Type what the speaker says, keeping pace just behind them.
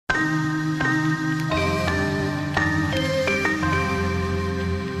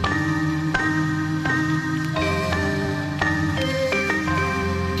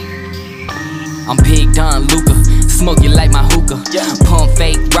Don Luca. Smoke it like my hookah. Pump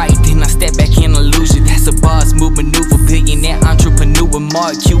fake right, then I step back in illusion. That's a boss move maneuver. Billionaire entrepreneur.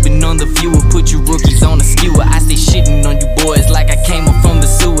 Mark Cuban on the viewer. Put you rookies on a skewer. I stay shitting on you boys like I came up from the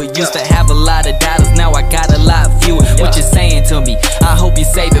sewer. Used to have a lot of dollars, now I got a lot fewer. What you saying to me? I hope you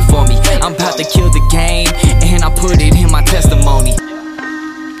save it for me. I'm about to kill the game, and I put it in my testimony.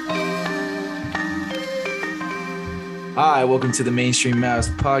 Hi, welcome to the Mainstream Mouse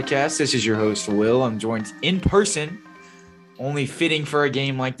Podcast. This is your host, Will. I'm joined in person, only fitting for a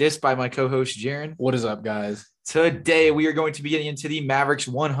game like this, by my co-host, Jaron. What is up, guys? Today, we are going to be getting into the Mavericks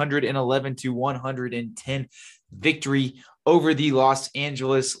 111-110 victory over the Los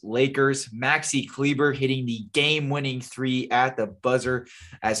Angeles Lakers. Maxi Kleber hitting the game-winning three at the buzzer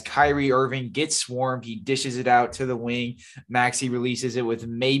as Kyrie Irving gets swarmed. He dishes it out to the wing. Maxi releases it with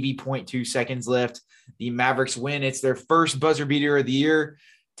maybe 0.2 seconds left. The Mavericks win. It's their first buzzer beater of the year.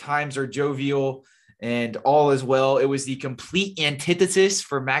 Times are jovial and all is well. It was the complete antithesis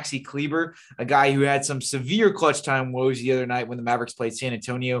for Maxi Kleber, a guy who had some severe clutch time woes the other night when the Mavericks played San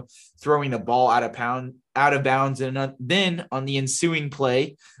Antonio, throwing the ball out of bounds, and then on the ensuing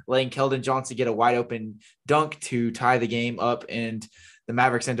play, letting Keldon Johnson get a wide open dunk to tie the game up, and the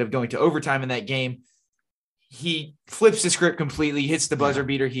Mavericks end up going to overtime in that game. He flips the script completely, hits the buzzer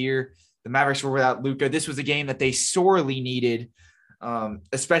beater here. The Mavericks were without Luka. This was a game that they sorely needed,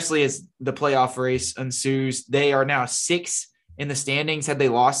 especially as the playoff race ensues. They are now 6th in the standings. Had they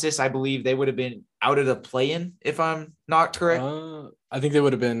lost this, I believe they would have been out of the play-in, if I'm not correct. I think they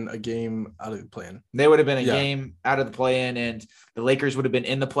would have been a game out of the play-in. They would have been a game out of the play-in, and the Lakers would have been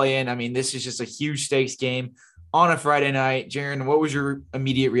in the play-in. I mean, this is just a huge stakes game on a Friday night. Jaron, what was your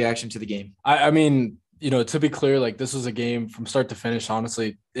immediate reaction to the game? I mean, to be clear, like, this was a game from start to finish.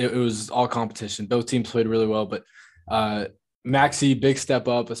 Honestly, it was all competition. Both teams played really well, but Maxi, big step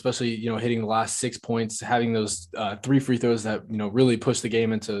up, especially, hitting the last 6 points, having those 3 free throws that, really pushed the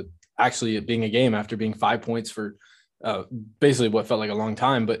game into actually being a game after being 5 points for basically what felt like a long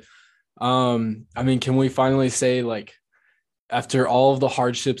time. But I mean, can we finally say, like, after all of the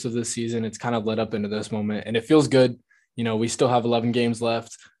hardships of this season, it's kind of led up into this moment, and it feels good. We still have 11 games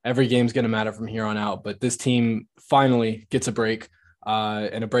left. Every game's going to matter from here on out, but this team finally gets a break,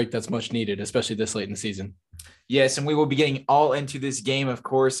 and a break that's much needed, especially this late in the season. Yes, and we will be getting all into this game, of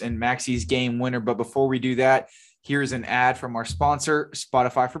course, and Maxi's game winner. But before we do that, here's an ad from our sponsor,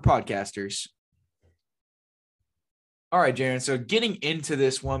 Spotify for Podcasters. All right, Jaron, so getting into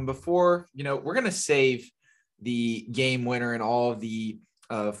this one before, we're going to save the game winner and all of the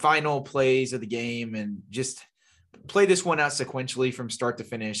final plays of the game and just play this one out sequentially from start to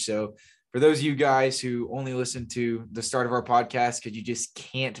finish. So for those of you guys who only listen to the start of our podcast because you just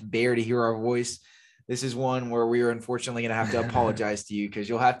can't bear to hear our voice, this is one where we are unfortunately going to have to apologize to you because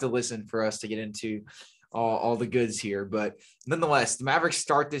you'll have to listen for us to get into all the goods here. But nonetheless, the Mavericks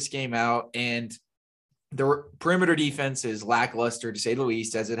start this game out, and the perimeter defense is lackluster, to say the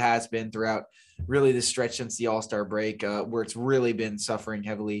least, as it has been throughout really the stretch since the All-Star break, where it's really been suffering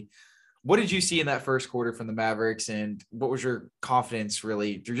heavily. What did you see in that first quarter from the Mavericks, and what was your confidence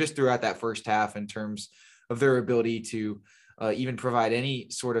really just throughout that first half in terms of their ability to even provide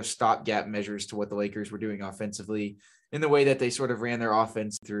any sort of stopgap measures to what the Lakers were doing offensively in the way that they sort of ran their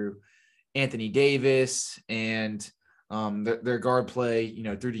offense through Anthony Davis and their guard play,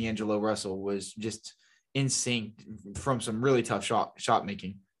 through D'Angelo Russell was just in sync from some really tough shot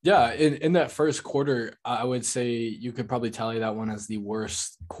making. Yeah, in that first quarter, I would say you could probably tally that one as the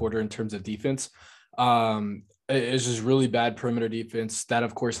worst quarter in terms of defense. It's just really bad perimeter defense. That,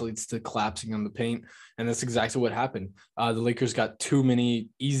 of course, leads to collapsing on the paint, and that's exactly what happened. The Lakers got too many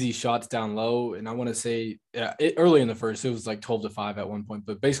easy shots down low, and I want to say early in the first, it was like 12-5 at one point,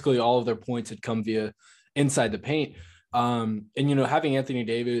 but basically all of their points had come via inside the paint. And, having Anthony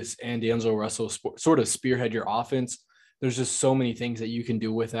Davis and D'Angelo Russell sort of spearhead your offense, there's just so many things that you can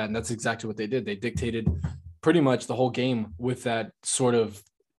do with that. And that's exactly what they did. They dictated pretty much the whole game with that sort of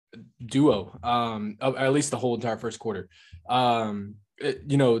duo, at least the whole entire first quarter.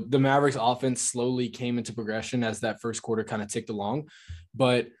 The Mavericks offense slowly came into progression as that first quarter kind of ticked along,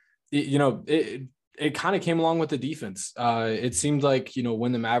 but it kind of came along with the defense. It seemed like,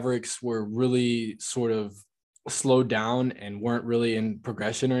 when the Mavericks were really sort of slowed down and weren't really in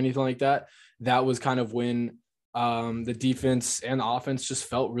progression or anything like that, that was kind of when the defense and the offense just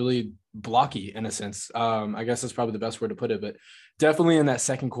felt really blocky in a sense. I guess that's probably the best word to put it, but definitely in that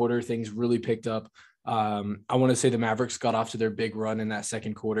second quarter, things really picked up. I want to say the Mavericks got off to their big run in that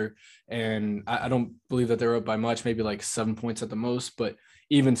second quarter, and I don't believe that they were up by much, maybe like 7 points at the most, but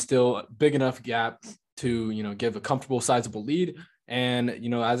even still big enough gap to, give a comfortable, sizable lead And, you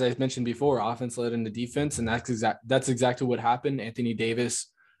know, as I mentioned before, offense led into defense, and that's exactly what happened. Anthony Davis,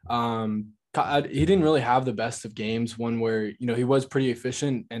 he didn't really have the best of games, one where, you know, he was pretty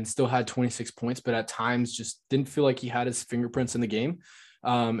efficient and still had 26 points, but at times just didn't feel like he had his fingerprints in the game.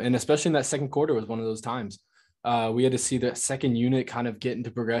 And especially in that second quarter was one of those times. We had to see the second unit kind of get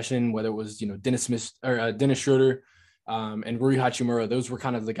into progression, whether it was, you know, Dennis Smith or Dennis Schroeder and Rui Hachimura. Those were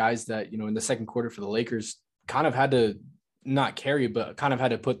kind of the guys that, you know, in the second quarter for the Lakers kind of had to not carry, but kind of had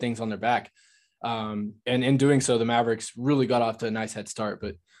to put things on their back. And in doing so, the Mavericks really got off to a nice head start.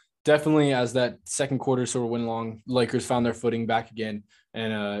 But definitely as that second quarter sort of went along, Lakers found their footing back again.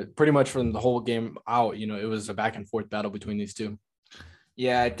 And pretty much from the whole game out, you know, it was a back and forth battle between these two.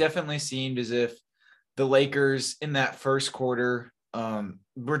 Yeah, it definitely seemed as if the Lakers in that first quarter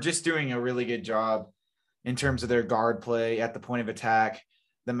were just doing a really good job in terms of their guard play at the point of attack.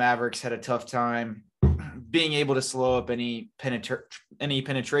 The Mavericks had a tough time being able to slow up any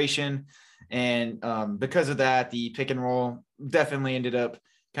penetration. And because of that, the pick and roll definitely ended up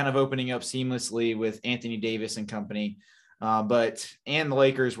kind of opening up seamlessly with Anthony Davis and company. But the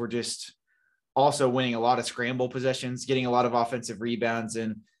Lakers were just also winning a lot of scramble possessions, getting a lot of offensive rebounds,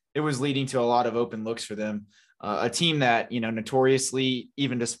 and it was leading to a lot of open looks for them. A team that, you know, notoriously,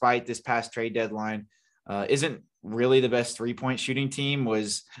 even despite this past trade deadline, isn't really the best 3-point shooting team,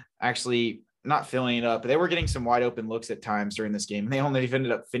 was actually not filling it up. They were getting some wide open looks at times during this game. They only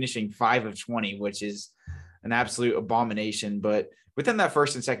ended up finishing 5 of 20, which is an absolute abomination. But within that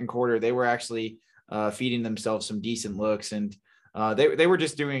first and second quarter, they were actually feeding themselves some decent looks, and they were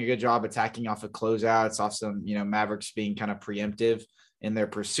just doing a good job attacking off of closeouts, off some, you know, Mavericks being kind of preemptive in their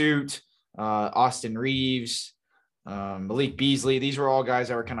pursuit. Austin Reeves, Malik Beasley, these were all guys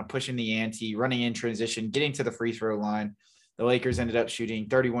that were kind of pushing the ante, running in transition, getting to the free throw line. The Lakers ended up shooting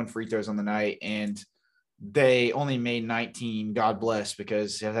 31 free throws on the night, and they only made 19. God bless,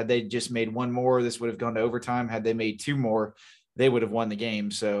 because had they just made one more, this would have gone to overtime. Had they made 2 more, they would have won the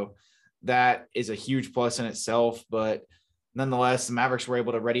game. So that is a huge plus in itself. But nonetheless, the Mavericks were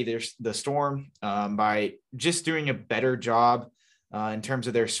able to ready the storm by just doing a better job in terms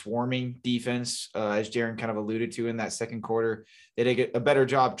of their swarming defense, as Jaron kind of alluded to in that second quarter. They did a better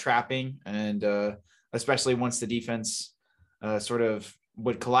job trapping, and especially once the defense sort of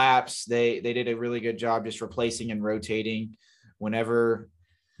would collapse, they did a really good job just replacing and rotating whenever,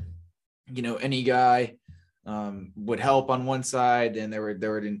 you know, any guy would help on one side, and there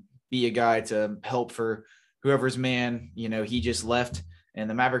would be a guy to help for whoever's man, you know, he just left. And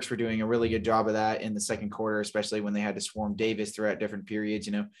the Mavericks were doing a really good job of that in the second quarter, especially when they had to swarm Davis throughout different periods.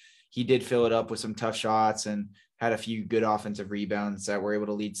 You know, he did fill it up with some tough shots and had a few good offensive rebounds that were able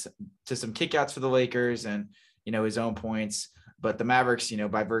to lead to some kickouts for the Lakers and, you know, his own points. But the Mavericks, you know,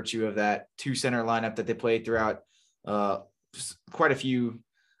 by virtue of that 2-center lineup that they played throughout quite a few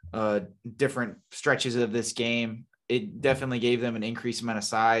different stretches of this game, it definitely gave them an increased amount of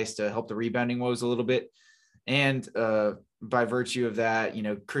size to help the rebounding woes a little bit. And by virtue of that, you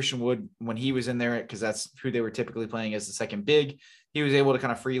know, Christian Wood, when he was in there, because that's who they were typically playing as the second big, he was able to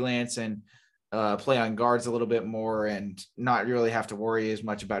kind of freelance and play on guards a little bit more and not really have to worry as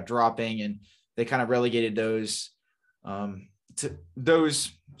much about dropping. And they kind of relegated those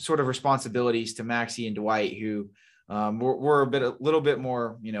sort of responsibilities to Maxi and Dwight, who were a little bit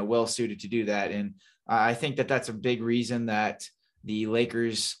more, you know, well suited to do that. And I think that that's a big reason that the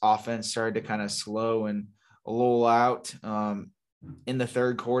Lakers offense started to kind of slow and lull out in the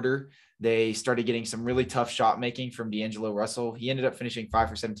third quarter. They started getting some really tough shot making from D'Angelo Russell. He ended up finishing 5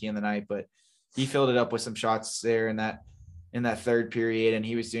 for 17 on the night, but he filled it up with some shots there in that third period, and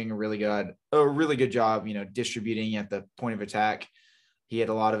he was doing a really good job, you know, distributing at the point of attack. He had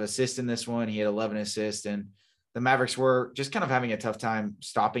a lot of assists in this one. He had 11 assists, and the Mavericks were just kind of having a tough time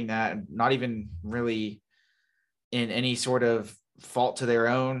stopping that, and not even really in any sort of fault to their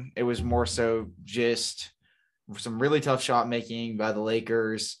own. It was more so just some really tough shot making by the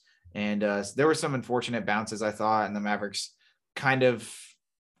Lakers. And there were some unfortunate bounces, I thought, and the Mavericks kind of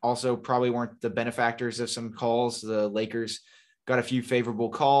also probably weren't the benefactors of some calls. The Lakers got a few favorable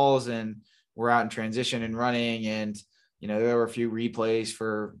calls and were out in transition and running. And, you know, there were a few replays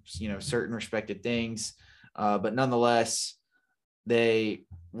for, you know, certain respected things. But nonetheless, they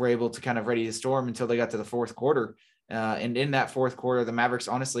were able to kind of ready the storm until they got to the fourth quarter. And in that fourth quarter, the Mavericks,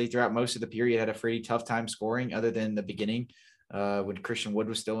 honestly, throughout most of the period, had a pretty tough time scoring, other than the beginning when Christian Wood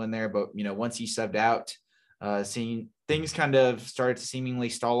was still in there. But, you know, once he subbed out, seeing things kind of started to seemingly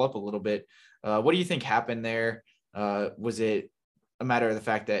stall up a little bit. What do you think happened there? Was it a matter of the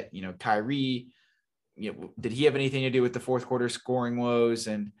fact that, you know, Kyrie, you know, did he have anything to do with the fourth quarter scoring woes?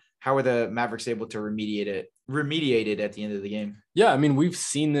 And how were the Mavericks able to remediate remediated at the end of the game. Yeah, I mean, we've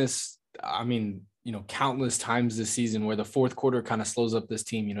seen this, countless times this season where the fourth quarter kind of slows up this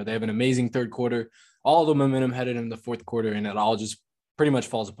team. They have an amazing third quarter, all the momentum headed in the fourth quarter, and it all just pretty much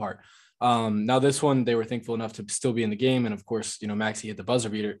falls apart. Now this one, they were thankful enough to still be in the game. And of course, Maxi hit the buzzer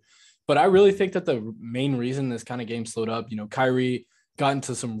beater. But I really think that the main reason this kind of game slowed up, Kyrie got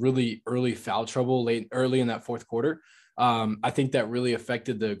into some really early foul trouble early in that fourth quarter. I think that really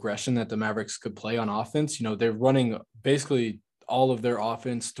affected the aggression that the Mavericks could play on offense. They're running basically all of their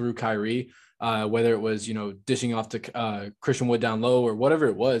offense through Kyrie, whether it was, dishing off to Christian Wood down low or whatever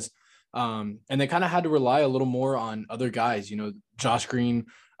it was. And they kind of had to rely a little more on other guys, Josh Green.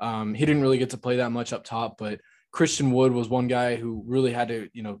 He didn't really get to play that much up top, but Christian Wood was one guy who really had to,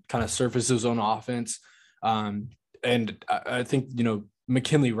 kind of surface his own offense. And I think,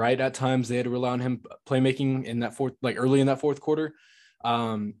 McKinley Wright at times, they had to rely on him playmaking in that early in that fourth quarter.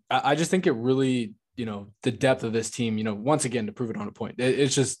 I just think it really, the depth of this team, once again, to prove it on a point,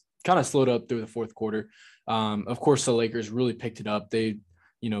 it's just kind of slowed up through the fourth quarter. Of course, the Lakers really picked it up. They,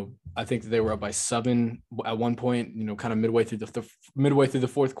 I think they were up by 7 at one point, kind of midway through the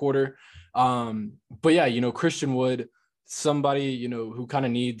fourth quarter. But yeah, Christian Wood, somebody, who kind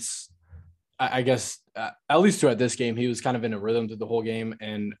of needs, I guess, at least throughout this game, he was kind of in a rhythm through the whole game.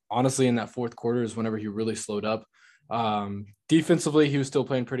 And honestly, in that fourth quarter is whenever he really slowed up. Defensively, he was still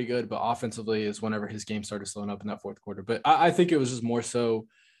playing pretty good, but offensively is whenever his game started slowing up in that fourth quarter. But I think it was just more so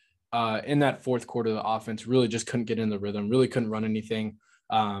in that fourth quarter, the offense really just couldn't get in the rhythm, really couldn't run anything.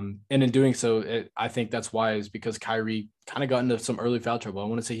 And in doing so, I think that's why is because Kyrie kind of got into some early foul trouble. I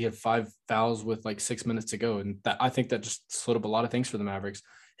want to say he had 5 fouls with like 6 minutes to go. And I think that just slowed up a lot of things for the Mavericks.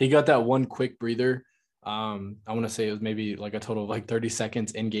 He got that one quick breather. I want to say it was maybe like a total of like 30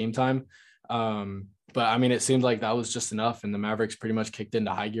 seconds in game time. But I mean, it seemed like that was just enough. And the Mavericks pretty much kicked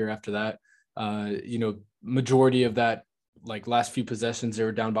into high gear after that. Majority of that, like last few possessions, they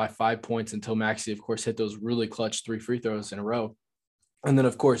were down by 5 points until Maxi, of course, hit those really clutch 3 free throws in a row. And then,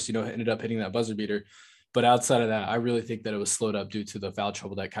 of course, ended up hitting that buzzer beater. But outside of that, I really think that it was slowed up due to the foul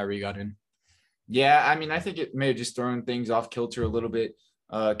trouble that Kyrie got in. Yeah, I mean, I think it may have just thrown things off kilter a little bit.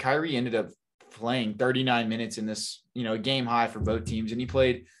 Kyrie ended up playing 39 minutes in this, game high for both teams. And he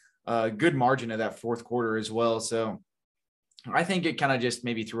played a good margin of that fourth quarter as well. So I think it kind of just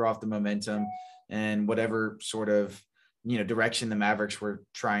maybe threw off the momentum and whatever sort of, direction the Mavericks were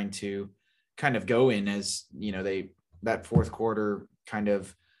trying to kind of go in as, that fourth quarter kind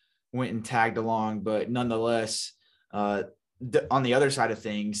of went and tagged along. But nonetheless, on the other side of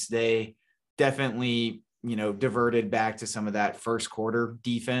things, they definitely, diverted back to some of that first quarter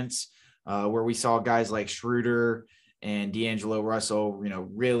defense where we saw guys like Schroeder and D'Angelo Russell,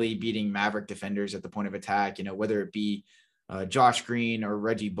 really beating Maverick defenders at the point of attack, whether it be Josh Green or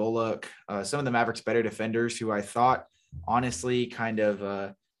Reggie Bullock, some of the Mavericks better defenders who I thought honestly kind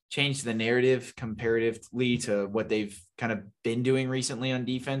of changed the narrative comparatively to what they've kind of been doing recently on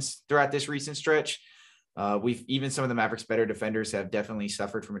defense throughout this recent stretch. Even some of the Mavericks better defenders have definitely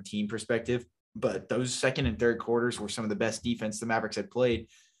suffered from a team perspective, but those second and third quarters were some of the best defense the Mavericks had played,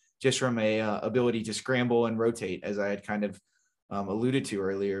 just from a ability to scramble and rotate, as I had kind of alluded to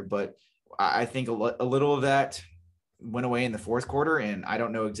earlier. But I think a little of that went away in the fourth quarter, and I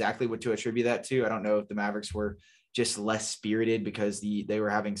don't know exactly what to attribute that to. I don't know if the Mavericks were just less spirited because they were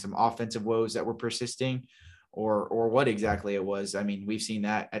having some offensive woes that were persisting, or what exactly it was. I mean, we've seen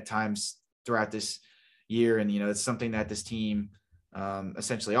that at times throughout this year, and it's something that this team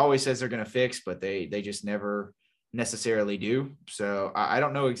essentially always says they're going to fix, but they just never necessarily do. So I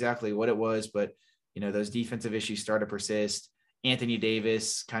don't know exactly what it was, but those defensive issues start to persist. Anthony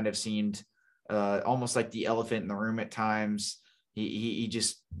Davis kind of seemed almost like the elephant in the room at times. He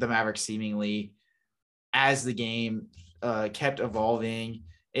just, the Mavericks seemingly, as the game kept evolving,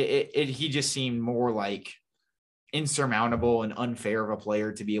 he just seemed more like insurmountable and unfair of a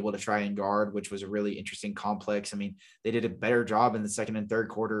player to be able to try and guard, which was a really interesting complex. I mean, they did a better job in the second and third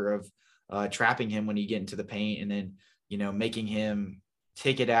quarter of trapping him when you get into the paint, and then, making him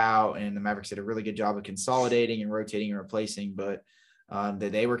take it out. And the Mavericks did a really good job of consolidating and rotating and replacing, but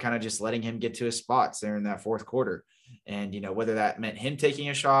they were kind of just letting him get to his spots there in that fourth quarter. And, whether that meant him taking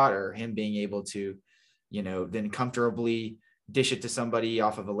a shot or him being able to, then comfortably dish it to somebody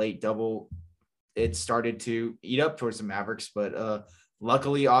off of a late double, it started to eat up towards the Mavericks. But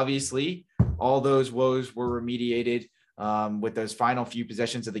luckily, obviously, all those woes were remediated with those final few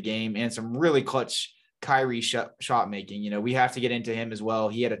possessions of the game and some really clutch Kyrie shot making. We have to get into him as well.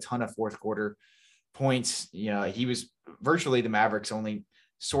 He had a ton of fourth quarter points. He was virtually the Mavericks' only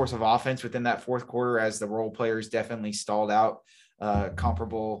source of offense within that fourth quarter, as the role players definitely stalled out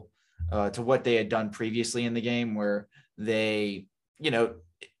comparable to what they had done previously in the game, where they,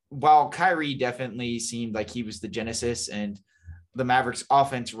 while Kyrie definitely seemed like he was the genesis and the Mavericks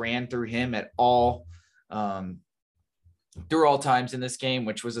offense ran through him at all, through all times in this game,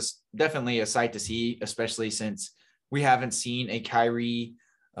 which was definitely a sight to see, especially since we haven't seen a Kyrie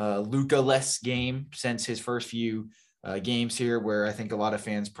Luka-less game since his first few games here, where I think a lot of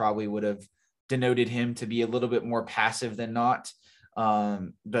fans probably would have denoted him to be a little bit more passive than not.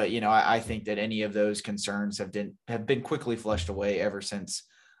 But I think that any of those concerns have been quickly flushed away ever since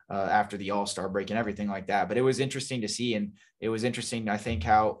after the All-Star break and everything like that. But it was interesting to see, and it was interesting, I think,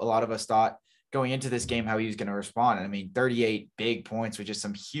 how a lot of us thought going into this game how he was going to respond. I mean, 38 big points with just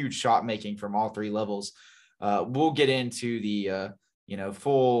some huge shot making from all three levels. We'll get into the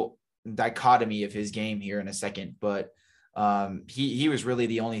full dichotomy of his game here in a second, but he was really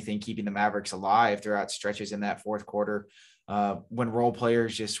the only thing keeping the Mavericks alive throughout stretches in that fourth quarter. When role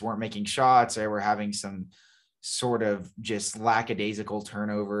players just weren't making shots, they were having some sort of just lackadaisical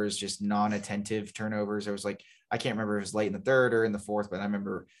turnovers, just non-attentive turnovers. It was like, I can't remember if it was late in the third or in the fourth, but I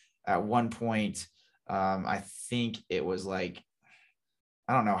remember at one point, I think it was like,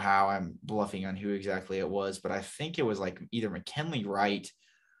 I don't know how I'm bluffing on who exactly it was, but I think it was like either McKinley Wright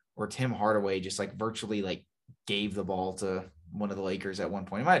or Tim Hardaway just like virtually like gave the ball to one of the Lakers at one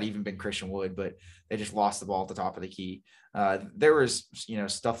point. It might have even been Christian Wood, but they just lost the ball at the top of the key. There was,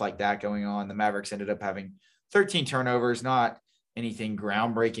 stuff like that going on. The Mavericks ended up having 13 turnovers, not anything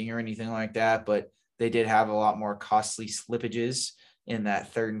groundbreaking or anything like that, but they did have a lot more costly slippages in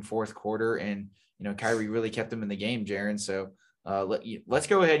that third and fourth quarter. And, Kyrie really kept them in the game, Jaron. So let's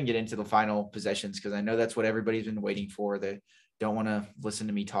go ahead and get into the final possessions, because I know that's what everybody's been waiting for. They don't want to listen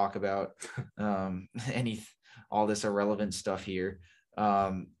to me talk about all this irrelevant stuff here.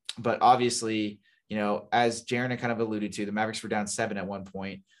 But obviously, as Jaron kind of alluded to, the Mavericks were down 7 at one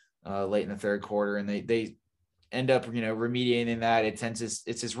point late in the third quarter, and they end up, remediating that.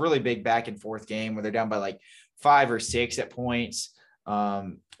 It's this really big back and forth game where they're down by like 5 or 6 at points.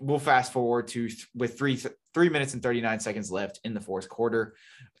 We'll fast forward to with 3 minutes and 39 seconds left in the fourth quarter.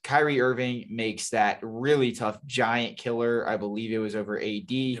 Kyrie Irving makes that really tough giant killer. I believe it was over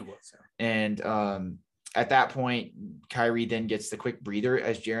AD. It was, yeah. And at that point, Kyrie then gets the quick breather,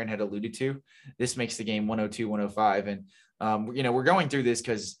 as Jaron had alluded to. This makes the game 102-105. And, we're going through this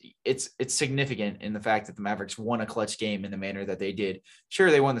because it's significant in the fact that the Mavericks won a clutch game in the manner that they did.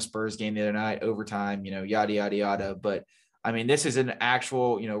 Sure, they won the Spurs game the other night, overtime, yada, yada, yada. But, I mean, this is an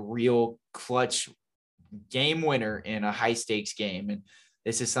actual, real clutch game winner in a high-stakes game. And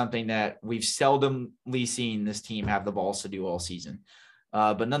this is something that we've seldomly seen this team have the balls to do all season.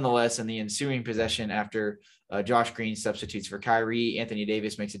 But nonetheless, in the ensuing possession, after Josh Green substitutes for Kyrie, Anthony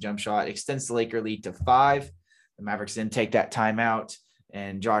Davis makes a jump shot, extends the Laker lead to 5. The Mavericks then take that timeout,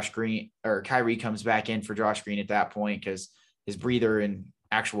 and Kyrie comes back in for Josh Green at that point because his breather and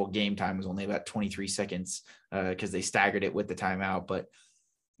actual game time was only about 23 seconds because they staggered it with the timeout. But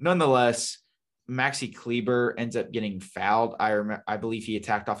nonetheless, Maxi Kleber ends up getting fouled. I believe he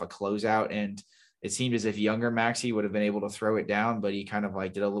attacked off a closeout, and it seemed as if younger Maxi would have been able to throw it down, but he kind of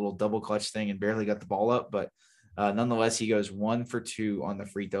like did a little double clutch thing and barely got the ball up. But nonetheless, he goes 1 for 2 on the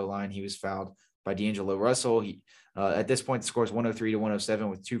free throw line. He was fouled by D'Angelo Russell. He at this point scores 103-107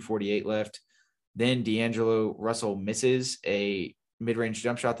 with 2:48 left. Then D'Angelo Russell misses a mid-range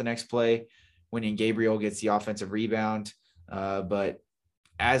jump shot the next play. Wenyen Gabriel gets the offensive rebound. But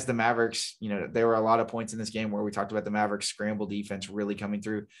as the Mavericks, there were a lot of points in this game where we talked about the Mavericks scramble defense really coming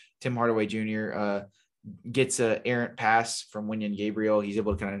through. Tim Hardaway Jr. Gets an errant pass from Wenyen Gabriel. He's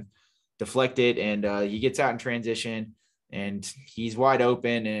able to kind of deflect it, and he gets out in transition, and he's wide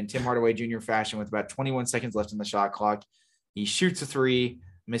open. And Tim Hardaway Jr. fashion, with about 21 seconds left on the shot clock, he shoots a 3,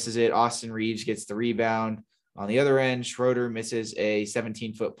 misses it. Austin Reeves gets the rebound. On the other end, Schroeder misses a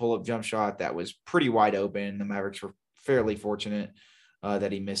 17-foot pull-up jump shot that was pretty wide open. The Mavericks were fairly fortunate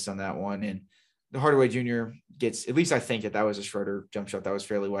that he missed on that one. And the Hardaway Jr. gets, at least I think that was a Schroeder jump shot that was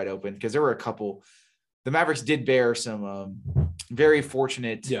fairly wide open, because there were a couple. The Mavericks did bear some very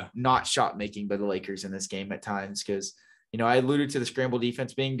fortunate not shot making by the Lakers in this game at times, because, I alluded to the scramble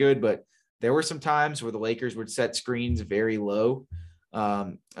defense being good, but there were some times where the Lakers would set screens very low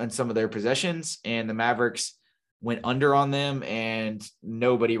on some of their possessions, and the Mavericks went under on them and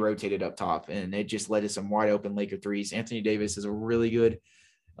nobody rotated up top, and it just led to some wide open Laker threes. Anthony Davis is a really good,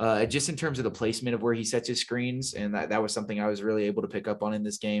 just in terms of the placement of where he sets his screens. And that was something I was really able to pick up on in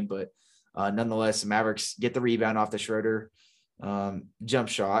this game. But nonetheless, the Mavericks get the rebound off the Schroeder jump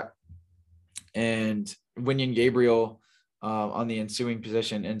shot, and Wenyen Gabriel on the ensuing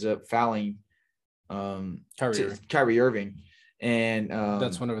possession ends up fouling Kyrie Irving. And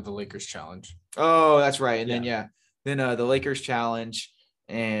that's whenever the Lakers challenge. Oh, that's right. And then the Lakers challenge,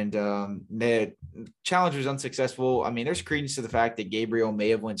 and the challenge was unsuccessful. I mean, there's credence to the fact that Gabriel may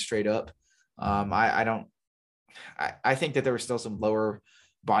have went straight up. I think that there was still some lower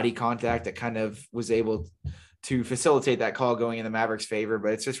body contact that kind of was able to facilitate that call going in the Mavericks' favor,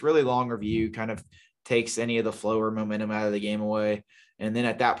 but it's just really long review, kind of takes any of the flow or momentum out of the game away. And then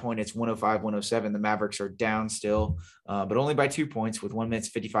at that point, it's 105-107. The Mavericks are down still, but only by 2 points with 1 minute,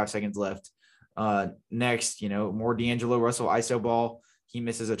 55 seconds left. Next, more D'Angelo Russell ISO ball. He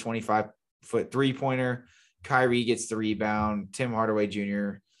misses a 25-foot three-pointer. Kyrie gets the rebound. Tim Hardaway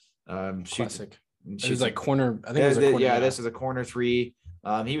Jr. Classic. It was like corner. I think it was a corner. This was a corner three.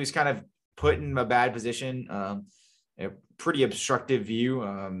 He was kind of put in a bad position. A pretty obstructive view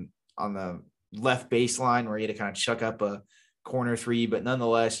on the left baseline where he had to kind of chuck up a corner three, but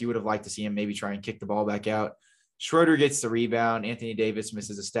nonetheless, you would have liked to see him maybe try and kick the ball back out. Schroeder gets the rebound. Anthony Davis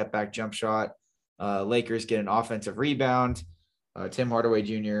misses a step back jump shot. Lakers get an offensive rebound. Tim Hardaway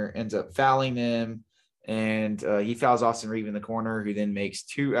Jr. ends up fouling them, and he fouls Austin Reeves in the corner, who then makes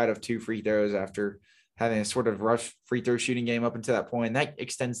 2 out of 2 free throws after having a sort of rough free throw shooting game up until that point. That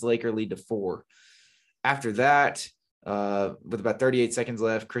extends the Laker lead to 4. After that, with about 38 seconds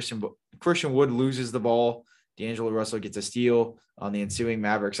left, Christian Wood loses the ball. D'Angelo Russell gets a steal on the ensuing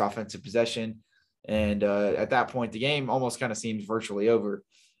Mavericks offensive possession. And at that point, the game almost kind of seems virtually over.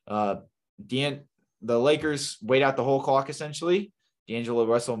 The Lakers wait out the whole clock, essentially. D'Angelo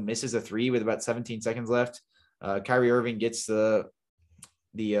Russell misses a 3 with about 17 seconds left. Kyrie Irving gets the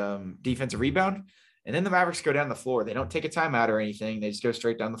defensive rebound. And then the Mavericks go down the floor. They don't take a timeout or anything. They just go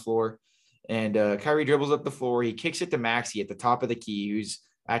straight down the floor. And Kyrie dribbles up the floor. He kicks it to Maxi at the top of the key, who's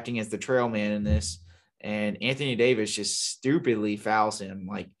acting as the trail man in this. And Anthony Davis just stupidly fouls him,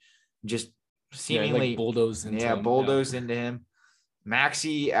 just seemingly bulldozed into him.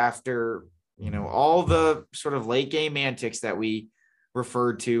 Maxi, after all the sort of late game antics that we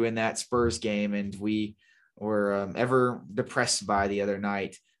referred to in that Spurs game, and we were ever depressed by the other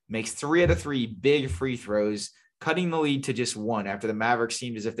night, makes 3 out of 3 big free throws, cutting the lead to just 1 after the Mavericks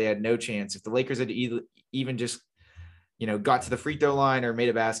seemed as if they had no chance. If the Lakers had even just got to the free throw line or made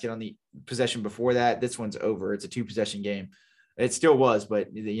a basket on the possession before that, this one's over. It's a 2-possession game. It still was, but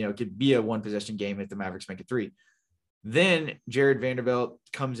it could be a 1-possession game if the Mavericks make a 3. Then Jared Vanderbilt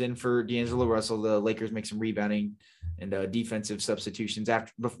comes in for D'Angelo Russell. The Lakers make some rebounding and defensive substitutions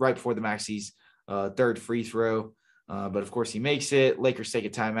right before the Maxi's third free throw. But of course he makes it. Lakers take a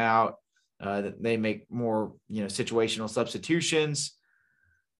timeout. They make more situational substitutions.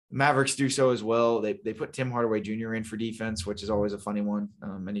 Mavericks do so as well. They put Tim Hardaway Jr. in for defense, which is always a funny one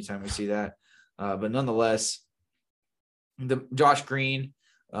anytime we see that. But nonetheless, Josh Green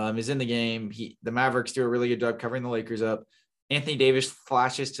is in the game. The Mavericks do a really good job covering the Lakers up. Anthony Davis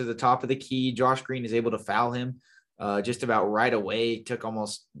flashes to the top of the key. Josh Green is able to foul him just about right away. It took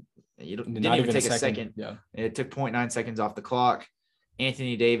almost didn't even take a second. Yeah. It took 0.9 seconds off the clock.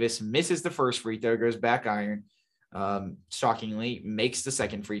 Anthony Davis misses the first free throw, goes back iron. Shockingly makes the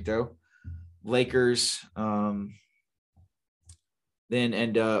second free throw. Lakers then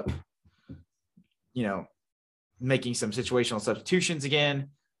end up making some situational substitutions again.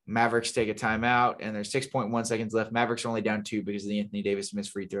 Mavericks take a timeout and there's 6.1 seconds left. Mavericks are only down 2 because of the Anthony Davis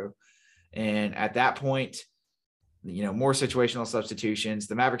missed free throw. And at that point, more situational substitutions.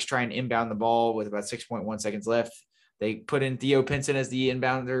 The Mavericks try and inbound the ball with about 6.1 seconds left. They put in Theo Pinson as the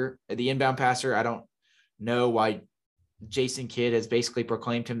inbound passer. I don't know why Jason Kidd has basically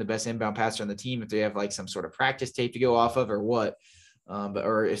proclaimed him the best inbound passer on the team, if they have some sort of practice tape to go off of or what.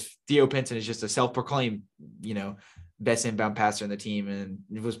 Or if Theo Pinson is just a self-proclaimed, best inbound passer in the team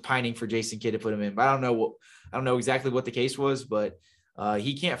and was pining for Jason Kidd to put him in. But I don't know exactly what the case was, but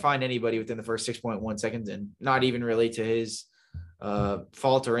he can't find anybody within the first 6.1 seconds, and not even really to his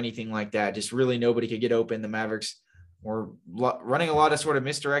fault or anything like that. Just really nobody could get open. The Mavericks were running a lot of sort of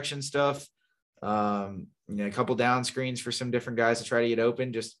misdirection stuff. A couple down screens for some different guys to try to get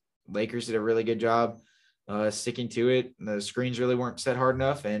open. Just Lakers did a really good job sticking to it. The screens really weren't set hard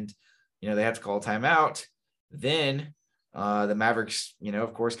enough, and they have to call timeout. Then the Mavericks,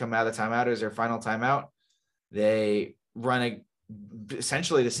 of course, come out of the timeout as their final timeout. They run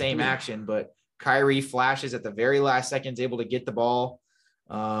essentially the same action, but Kyrie flashes at the very last seconds, able to get the ball.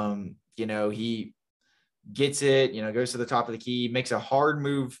 He gets it, goes to the top of the key, makes a hard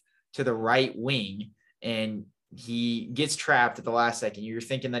move to the right wing, and he gets trapped at the last second. You're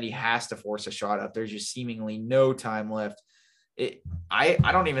thinking that he has to force a shot up. There's just seemingly no time left.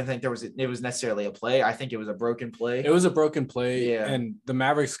 I don't even think it was necessarily a play. I think it was a broken play. It was a broken play, Yeah. and the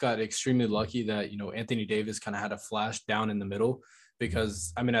Mavericks got extremely lucky that Anthony Davis kind of had a flash down in the middle,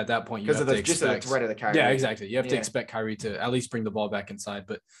 because I mean at that point you have to expect just the threat of the Kyrie. Yeah, exactly. You have to expect Kyrie to at least bring the ball back inside,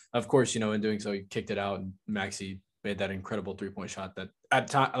 but of course in doing so he kicked it out, and Maxi made that incredible 3-point shot that at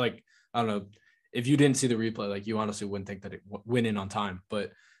time, like, I don't know if you didn't see the replay, like you honestly wouldn't think that it went in on time,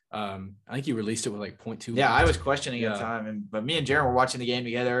 but I think he released it with like 0.2. Yeah, I was questioning at the time, but me and Jaron were watching the game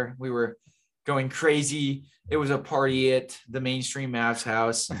together. We were going crazy. It was a party at the mainstream Mavs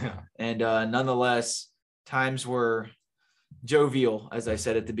house, and nonetheless, times were jovial, as I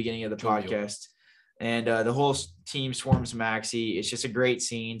said at the beginning of the podcast. And the whole team swarms Maxi. It's just a great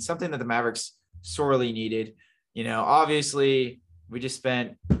scene, something that the Mavericks sorely needed. Obviously, we just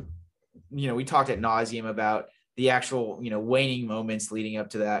spent, we talked ad nauseum about the actual, waning moments leading up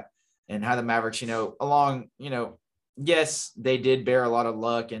to that, and how the Mavericks, yes, they did bear a lot of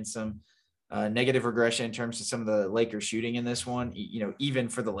luck and some negative regression in terms of some of the Lakers shooting in this one. Even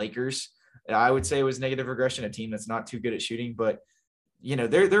for the Lakers, I would say it was negative regression, a team that's not too good at shooting, but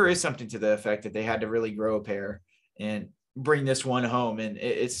there is something to the effect that they had to really grow a pair and bring this one home. And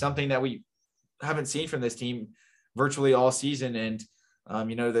it's something that we haven't seen from this team virtually all season. And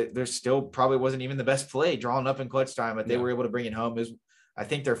there still probably wasn't even the best play drawn up in clutch time, but they were able to bring it home. It was, I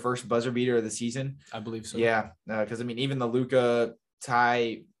think, their first buzzer beater of the season. I believe so. Yeah. Because even the Luka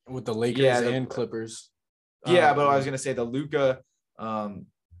tie with the Lakers and Clippers. Yeah. But I was going to say the Luka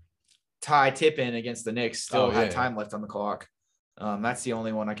tie tip in against the Knicks still had time left on the clock. That's the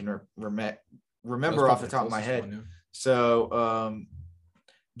only one I can remember off the top of my head. One, yeah. So,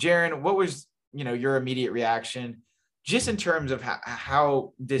 Jaron, what was, your immediate reaction just in terms of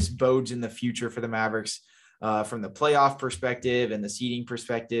how this bodes in the future for the Mavericks from the playoff perspective and the seeding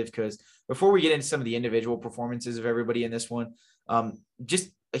perspective? Because before we get into some of the individual performances of everybody in this one, just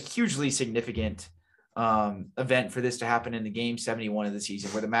a hugely significant event for this to happen in the game 71 of the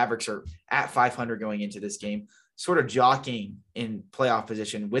season, where the Mavericks are at 500 going into this game, sort of jockeying in playoff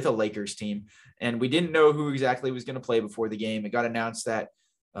position with a Lakers team. And we didn't know who exactly was going to play before the game. It got announced that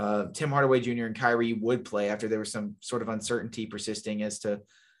Tim Hardaway Jr. and Kyrie would play after there was some sort of uncertainty persisting as to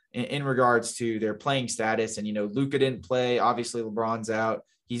in regards to their playing status. And, Luka didn't play. Obviously, LeBron's out.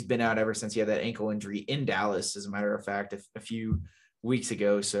 He's been out ever since he had that ankle injury in Dallas, as a matter of fact, a few weeks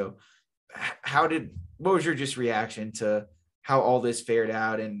ago. So what was your just reaction to how all this fared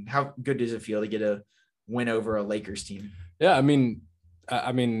out, and how good does it feel to get a win over a Lakers team? Yeah, I mean,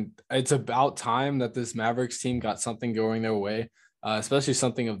 it's about time that this Mavericks team got something going their way, especially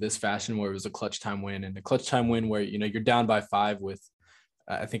something of this fashion where it was a clutch time win, and a clutch time win where, you're down by 5 with,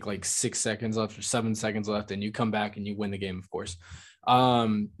 I think, like 6 seconds left or 7 seconds left, and you come back and you win the game, of course.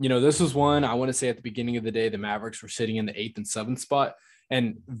 This was one, I want to say at the beginning of the day, the Mavericks were sitting in the 8th and 7th spot.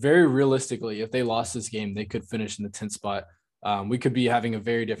 And very realistically, if they lost this game, they could finish in the 10th spot. We could be having a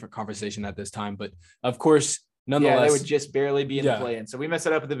very different conversation at this time, but of course, nonetheless, they would just barely be in the play-in. So we messed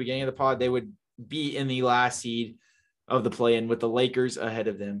it up at the beginning of the pod. They would be in the last seed of the play-in with the Lakers ahead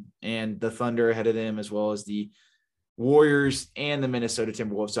of them and the Thunder ahead of them, as well as the Warriors and the Minnesota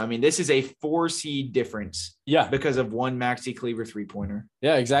Timberwolves. So, this is a 4 seed difference. Yeah. Because of one Maxi Kleber 3-pointer.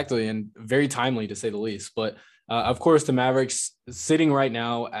 Yeah, exactly. And very timely, to say the least. But of course, the Mavericks sitting right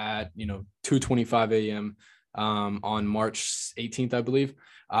now at, 2:25 a.m. On March 18th, I believe.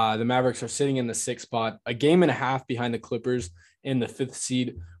 The Mavericks are sitting in the 6th spot, a game and a half behind the Clippers in the 5th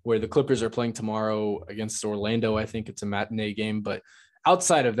seed, where the Clippers are playing tomorrow against Orlando. I think it's a matinee game. But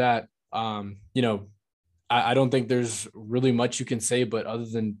outside of that, I don't think there's really much you can say, but other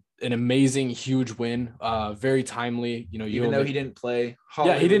than an amazing, huge win, very timely. Even though he didn't play.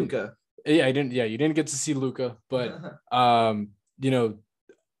 He didn't. Yeah, he didn't. Yeah, you didn't get to see Luka, but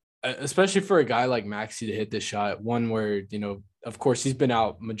especially for a guy like Maxi to hit this shot, one where of course he's been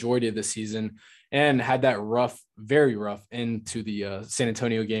out majority of the season and had that very rough into the San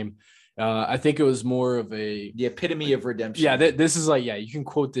Antonio game. I think it was more of the epitome of redemption. Yeah, this is like, you can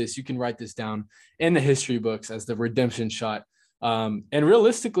quote this, you can write this down in the history books as the redemption shot. And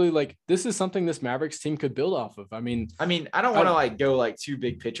realistically, like, this is something this Mavericks team could build off of. I don't want to go too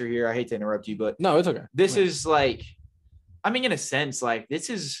big picture here. I hate to interrupt you, but no, it's okay. This is like, in a sense, like,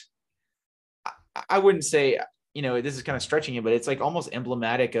 this is, I wouldn't say, this is kind of stretching it, but it's like almost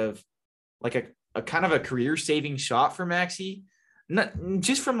emblematic of like a kind of a career saving shot for Maxi. Not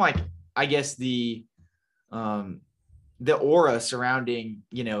just from, like, I guess the aura surrounding,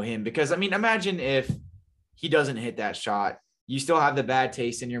 him, because imagine if he doesn't hit that shot, you still have the bad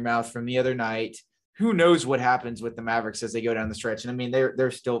taste in your mouth from the other night. who knows what happens with the Mavericks as they go down the stretch. And I mean,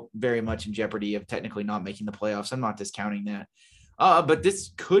 they're still very much in jeopardy of technically not making the playoffs. I'm not discounting that. But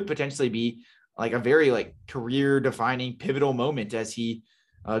this could potentially be like a very like career defining pivotal moment as he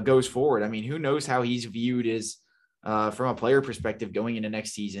goes forward. I mean, who knows how he's viewed as from a player perspective going into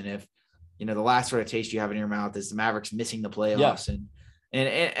next season. If, you know, the last sort of taste you have in your mouth is the Mavericks missing the playoffs. Yeah.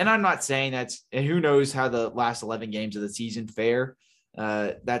 And I'm not saying and who knows how the last 11 games of the season fare.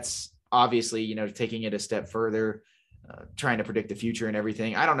 That's obviously, you know, taking it a step further, trying to predict the future and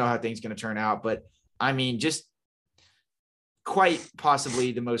everything. I don't know how things are going to turn out, but I mean, just quite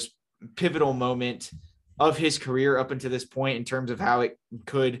possibly the most pivotal moment of his career up until this point in terms of how it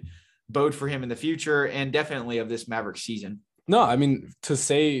could bode for him in the future, and definitely of this Mavericks season. No, I mean, to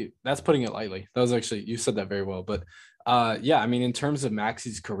say that's putting it lightly. That was actually, you said that very well. But yeah, I mean, in terms of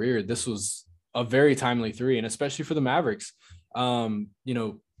Maxi's career, this was a very timely three, and especially for the Mavericks, you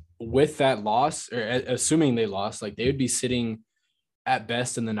know, with that loss, or assuming they lost, like they would be sitting at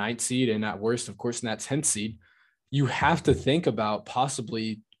best in the 9th seed and at worst, of course, in that 10th seed. You have to think about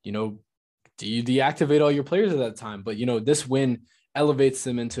possibly, you know, do you deactivate all your players at that time? But, you know, this win elevates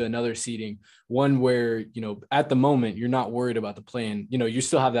them into another seeding, one where, you know, at the moment you're not worried about the play-in. You know, you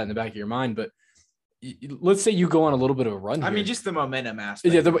still have that in the back of your mind, but let's say you go on a little bit of a run. I mean, just the momentum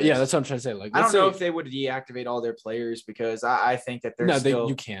aspect. Yeah, that's what I'm trying to say. Like, I don't know if they would deactivate all their players, because I think that there's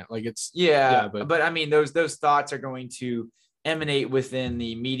you can't. Like, it's but I mean, those thoughts are going to emanate within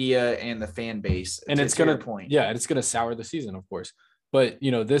the media and the fan base, and it's gonna it's gonna sour the season, of course. But,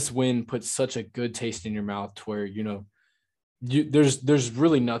 you know, this win puts such a good taste in your mouth to where, you know, there's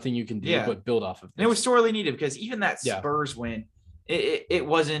really nothing you can do but build off of this. And it was sorely needed, because even that Spurs win, it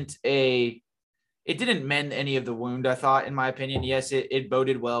wasn't it didn't mend any of the wound, I thought, in my opinion. Yes, it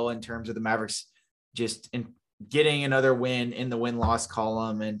boded well in terms of the Mavericks just in getting another win in the win-loss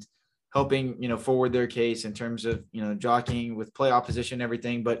column and helping, you know, forward their case in terms of, you know, jockeying with playoff position and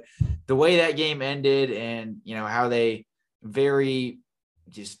everything. But the way that game ended, and, you know, how they very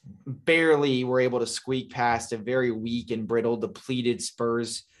just barely were able to squeak past a very weak and brittle, depleted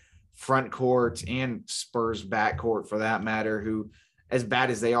Spurs front court and Spurs back court, for that matter, who, as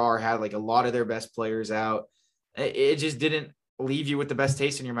bad as they are, had like a lot of their best players out. It just didn't leave you with the best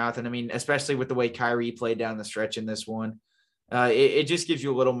taste in your mouth. And I mean, especially with the way Kyrie played down the stretch in this one, it just gives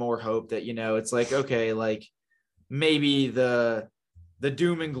you a little more hope that, you know, it's like, okay, like maybe the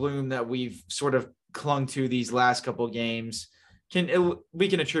doom and gloom that we've sort of clung to these last couple of games, we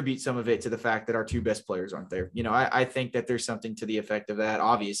can attribute some of it to the fact that our two best players aren't there. You know, I think that there's something to the effect of that,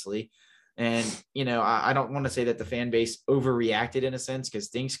 obviously. And, you know, I don't want to say that the fan base overreacted in a sense, because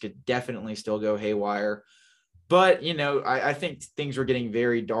things could definitely still go haywire. But, you know, I think things were getting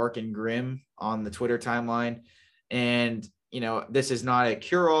very dark and grim on the Twitter timeline. And, you know, this is not a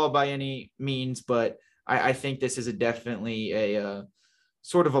cure-all by any means, but I think this is definitely a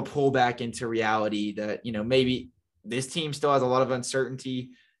sort of a pullback into reality that, you know, maybe this team still has a lot of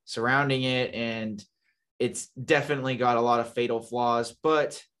uncertainty surrounding it, and it's definitely got a lot of fatal flaws,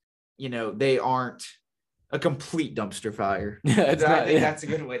 but, you know, they aren't a complete dumpster fire. I think that's a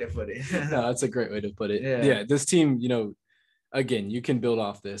good way to put it. No, that's a great way to put it. Yeah. This team, you know, again, you can build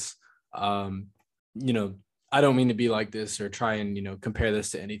off this. You know, I don't mean to be like this or try and, you know, compare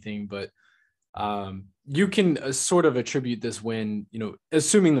this to anything, but you can sort of attribute this win, you know,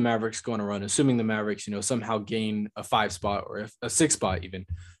 assuming the Mavericks go on a run, assuming the Mavericks, you know, somehow gain a 5 spot or a 6 spot even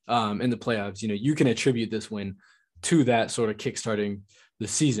in the playoffs. You know, you can attribute this win to that sort of kickstarting the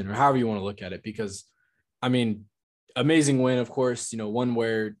season, or however you want to look at it, because, I mean, amazing win, of course, you know, one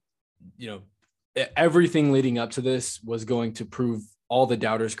where, you know, everything leading up to this was going to prove all the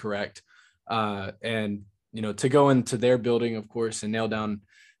doubters correct. And, you know, to go into their building, of course, and nail down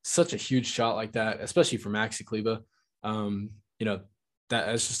such a huge shot like that, especially for Maxi Kleber, you know,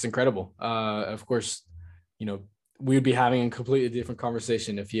 that's just incredible. Of course, you know, we would be having a completely different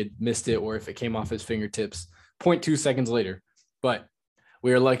conversation if he had missed it or if it came off his fingertips 0.2 seconds later. But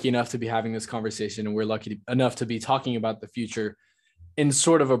we are lucky enough to be having this conversation, and we're lucky enough to be talking about the future in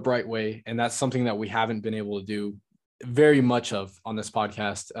sort of a bright way. And that's something that we haven't been able to do very much of on this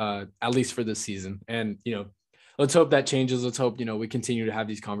podcast, at least for this season. And, you know, let's hope that changes. Let's hope, you know, we continue to have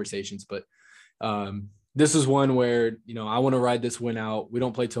these conversations. But this is one where, you know, I want to ride this win out. We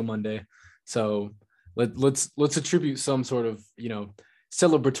don't play till Monday. So let's attribute some sort of, you know,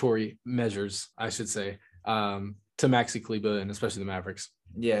 celebratory measures, I should say, to Maxi Kleber and especially the Mavericks.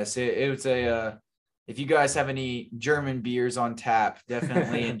 Yes, it was if you guys have any German beers on tap,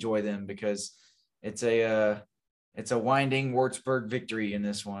 definitely enjoy them, because it's a winding Würzburg victory in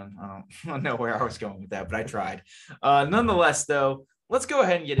this one. I don't know where I was going with that, but I tried. Nonetheless, though, let's go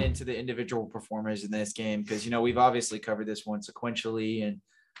ahead and get into the individual performers in this game because, we've obviously covered this one sequentially and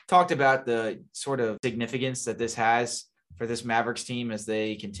talked about the sort of significance that this has for this Mavericks team as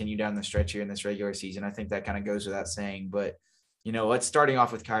they continue down the stretch here in this regular season. I think that kind of goes without saying, but, let's starting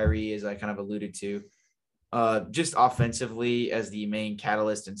off with Kyrie, as I kind of alluded to, just offensively as the main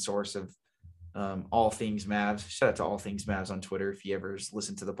catalyst and source of all things Mavs. Shout out to all things Mavs on Twitter. If he ever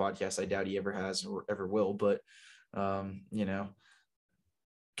listened to the podcast, I doubt he ever has or ever will, but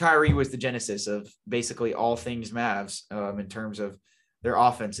Kyrie was the genesis of basically all things Mavs in terms of their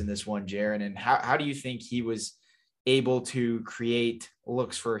offense in this one, Jaron. And how do you think he was able to create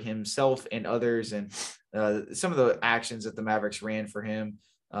looks for himself and others and some of the actions that the Mavericks ran for him?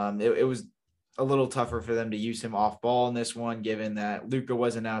 It was a little tougher for them to use him off ball in this one, given that Luka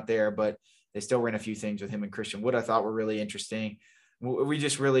wasn't out there, but they still ran a few things with him and Christian Wood I thought were really interesting. We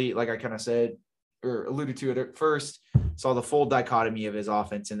just really, like I kind of said or alluded to it at first, saw the full dichotomy of his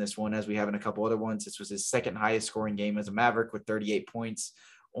offense in this one, as we have in a couple other ones. This was his second highest scoring game as a Maverick with 38 points,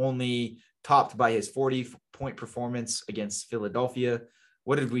 only topped by his 40-point performance against Philadelphia.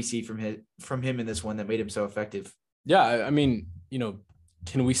 What did we see from him in this one that made him so effective? Yeah, I mean,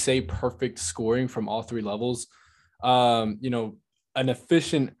 can we say perfect scoring from all three levels? An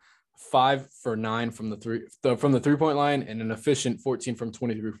efficient 5 for 9 from the 3-point line and an efficient 14 from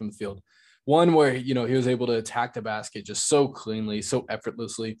 23 from the field. One where, he was able to attack the basket just so cleanly, so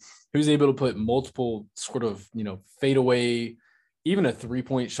effortlessly. He was able to put multiple sort of, fade away, even a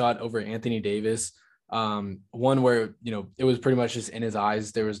 3-point shot over Anthony Davis. One where, it was pretty much just in his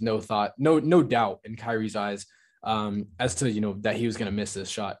eyes. There was no thought, no doubt in Kyrie's eyes as to, that he was going to miss this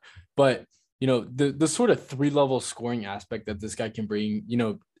shot. But, the sort of 3-level scoring aspect that this guy can bring,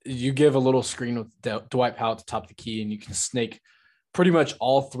 you give a little screen with Dwight Powell at the top of the key and you can snake pretty much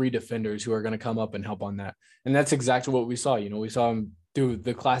all 3 defenders who are going to come up and help on that. And that's exactly what we saw. We saw him do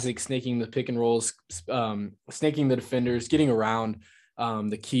the classic snaking the pick and rolls, snaking the defenders, getting around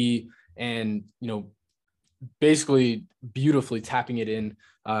the key and, basically beautifully tapping it in,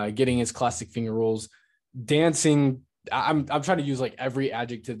 getting his classic finger rolls, dancing. I'm trying to use like every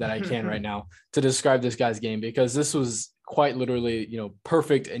adjective that I can right now to describe this guy's game, because this was quite literally,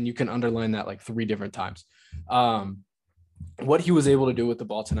 perfect. And you can underline that like 3 different times. What he was able to do with the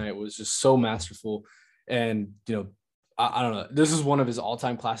ball tonight was just so masterful. And, I don't know, this is one of his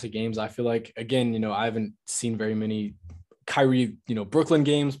all-time classic games. I feel like, again, I haven't seen very many Kyrie, Brooklyn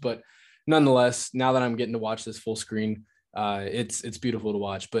games, but nonetheless, now that I'm getting to watch this full screen, it's beautiful to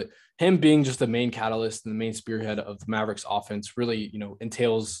watch. But him being just the main catalyst and the main spearhead of the Mavericks offense really,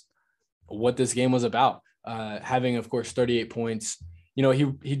 entails what this game was about. Having, of course, 38 points.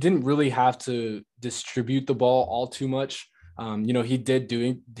 He didn't really have to distribute the ball all too much. He did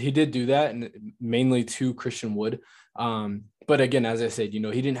do that, and mainly to Christian Wood. But again, as I said, he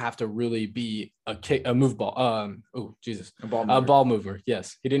didn't have to really be a ball mover.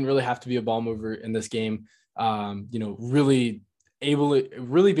 Yes, he didn't really have to be a ball mover in this game. Really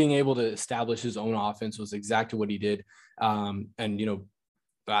being able to establish his own offense was exactly what he did.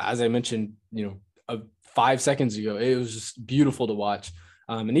 As I mentioned, 5 seconds ago, it was just beautiful to watch.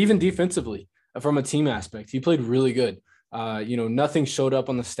 And even defensively, from a team aspect, he played really good. Nothing showed up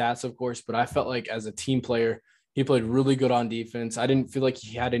on the stats, of course, but I felt like as a team player, he played really good on defense. I didn't feel like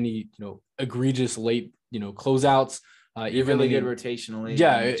he had any, egregious late, closeouts. Even really good rotationally.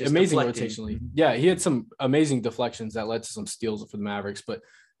 Yeah, amazing rotationally. Yeah, he had some amazing deflections that led to some steals for the Mavericks. But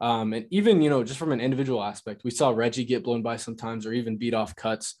and even, just from an individual aspect, we saw Reggie get blown by sometimes, or even beat off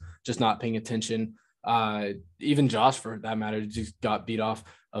cuts, just not paying attention. Even Josh, for that matter, just got beat off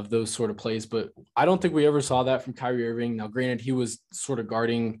of those sort of plays. But I don't think we ever saw that from Kyrie Irving. Now, granted, he was sort of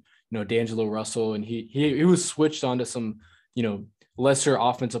guarding, D'Angelo Russell, and he was switched onto some, lesser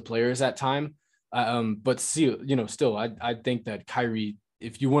offensive players at time. But still, I think that Kyrie,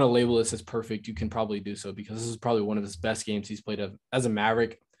 if you want to label this as perfect, you can probably do so, because this is probably one of his best games he's played as a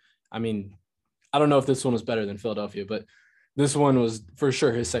Maverick. I mean, I don't know if this one was better than Philadelphia, but this one was for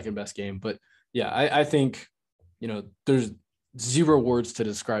sure his second best game. But yeah, I think, there's 0 words to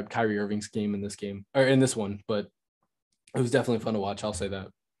describe Kyrie Irving's game in this one, but it was definitely fun to watch. I'll say that.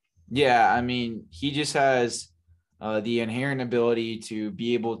 Yeah. I mean, he just has the inherent ability to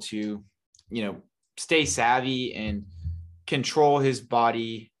be able to, stay savvy and control his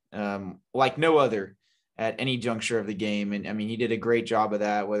body like no other at any juncture of the game. And I mean, he did a great job of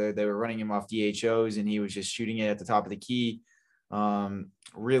that, whether they were running him off DHOs and he was just shooting it at the top of the key,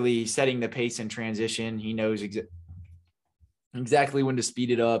 really setting the pace in transition. He knows exactly when to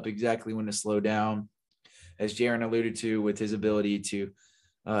speed it up, exactly when to slow down, as Jaron alluded to, with his ability to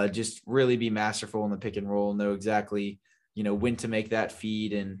just really be masterful in the pick and roll, know exactly when to make that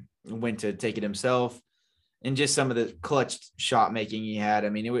feed and when to take it himself, and just some of the clutch shot making he had. I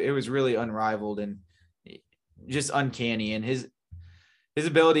mean, it was really unrivaled and just uncanny, and his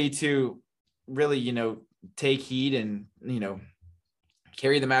ability to really, take heat and,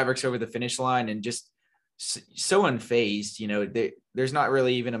 carry the Mavericks over the finish line and just so unfazed. There's not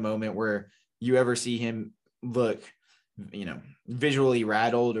really even a moment where you ever see him look, visually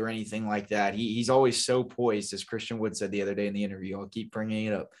rattled or anything like that. He's always so poised, as Christian Wood said the other day in the interview. I'll keep bringing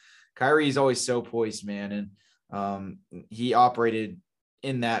it up. Kyrie is always so poised, man. And he operated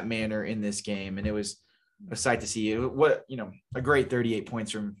in that manner in this game. And it was a sight to see. A great 38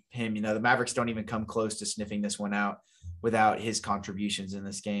 points from him. The Mavericks don't even come close to sniffing this one out without his contributions in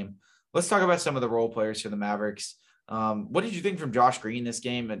this game. Let's talk about some of the role players for the Mavericks. What did you think from Josh Green this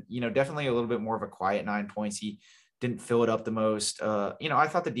game? And, definitely a little bit more of a quiet 9 points. He didn't fill it up the most. I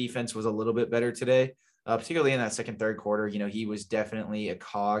thought the defense was a little bit better today, particularly in that second, third quarter. He was definitely a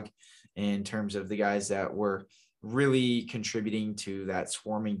cog in terms of the guys that were really contributing to that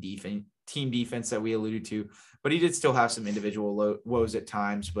swarming team defense that we alluded to, but he did still have some individual woes at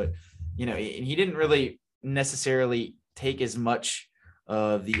times. But, he didn't really necessarily take as much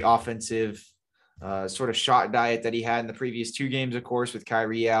of the offensive sort of shot diet that he had in the previous 2 games, of course, with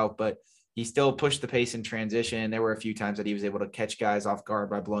Kyrie out, but he still pushed the pace in transition. There were a few times that he was able to catch guys off guard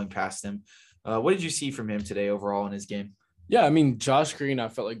by blowing past them. What did you see from him today overall in his game? Yeah, I mean, Josh Green, I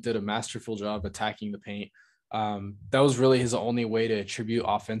felt like did a masterful job attacking the paint. That was really his only way to attribute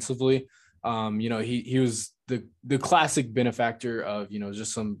offensively. He was the classic benefactor of,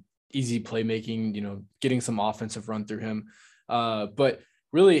 just some easy playmaking, getting some offensive run through him. But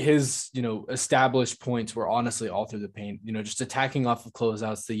really his, established points were honestly all through the paint, just attacking off of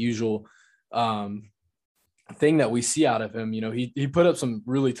closeouts, the usual thing that we see out of him. He put up some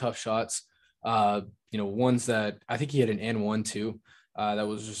really tough shots, ones that I think he had an and one too. That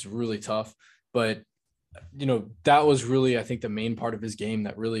was just really tough. But, that was really, I think, the main part of his game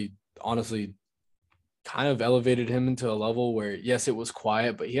that really honestly kind of elevated him into a level where, yes, it was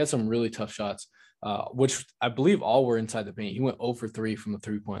quiet, but he had some really tough shots, which I believe all were inside the paint. He went 0 for 3 from the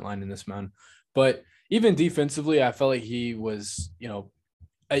 3-point line in this man. But even defensively, I felt like he was,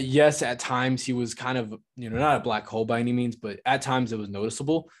 yes, at times he was kind of, not a black hole by any means, but at times it was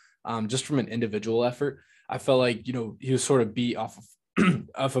noticeable just from an individual effort. I felt like, he was sort of beat off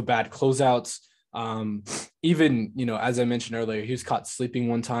of bad closeouts. Even, as I mentioned earlier, he was caught sleeping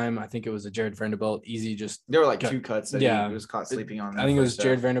one time. I think it was a Jared Vanderbilt easy. Just there were like 2 cuts that he was caught sleeping on. I think it was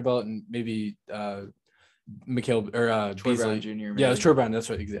Jared Vanderbilt and maybe Mikhail or Troy Beasley. Brown Jr. Maybe. Yeah, it was Troy Brown. That's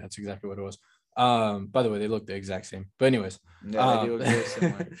exactly what it was. By the way, they look the exact same. But anyways, yeah, they do look very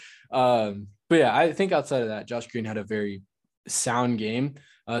similar. But yeah, I think outside of that, Josh Green had a very sound game,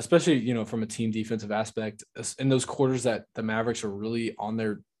 especially from a team defensive aspect in those quarters that the Mavericks are really on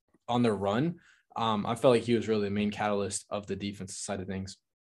their run. I felt like he was really the main catalyst of the defensive side of things.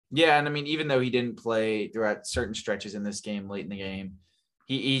 Yeah, and I mean, even though he didn't play throughout certain stretches in this game, late in the game,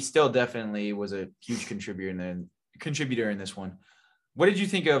 he still definitely was a huge contributor in this one. What did you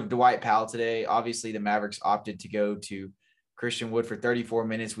think of Dwight Powell today? Obviously, the Mavericks opted to go to Christian Wood for 34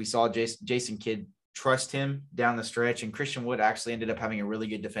 minutes. We saw Jason Kidd trust him down the stretch, and Christian Wood actually ended up having a really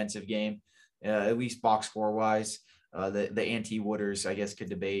good defensive game, at least box score wise. The anti-Wooders, I guess, could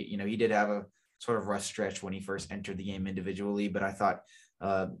debate. He did have a sort of rough stretch when he first entered the game individually, but I thought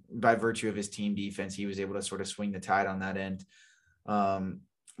by virtue of his team defense, he was able to sort of swing the tide on that end.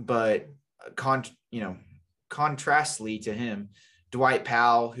 But contrastly to him, Dwight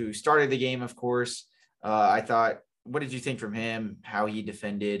Powell, who started the game, of course, I thought, what did you think from him, how he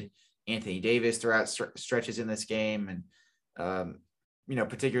defended Anthony Davis throughout stretches in this game, and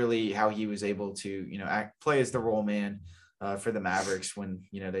particularly how he was able to, play as the role man for the Mavericks when,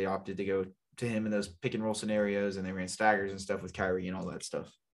 they opted to go to him in those pick and roll scenarios and they ran staggers and stuff with Kyrie and all that stuff.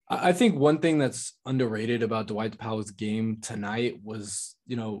 I think one thing that's underrated about Dwight Powell's game tonight was,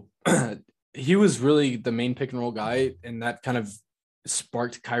 he was really the main pick and roll guy, and that kind of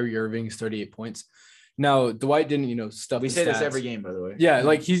sparked Kyrie Irving's 38 points. Now, Dwight didn't, stuff. We say this every game, by the way. Yeah,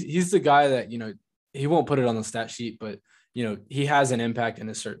 like he's the guy that, he won't put it on the stat sheet, but he has an impact in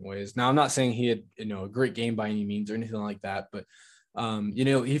a certain ways. Now, I'm not saying he had, a great game by any means or anything like that, but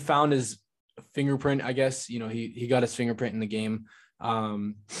he found his fingerprint, I guess. He got his fingerprint in the game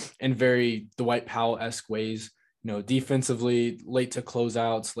in very Dwight Powell-esque ways. Defensively, late to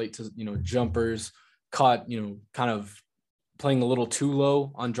closeouts, late to jumpers, caught kind of playing a little too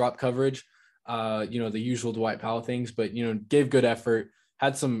low on drop coverage. The usual Dwight Powell things, but gave good effort.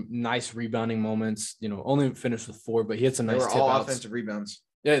 Had some nice rebounding moments. Only finished with 4, but he had some nice tip outs. Offensive rebounds.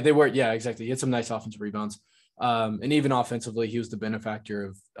 Yeah, they were. Yeah, exactly. He had some nice offensive rebounds. And even offensively, he was the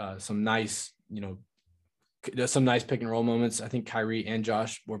benefactor of some nice pick and roll moments. I think Kyrie and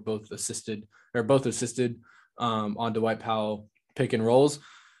Josh were both assisted on Dwight Powell pick and rolls.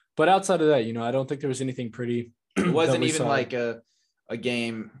 But outside of that, I don't think there was anything pretty. It wasn't even like a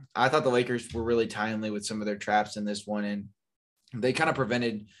game. I thought the Lakers were really timely with some of their traps in this one, and they kind of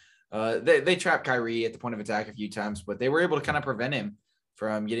prevented. They trapped Kyrie at the point of attack a few times, but they were able to kind of prevent him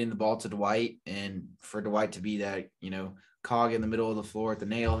from getting the ball to Dwight, and for Dwight to be that cog in the middle of the floor at the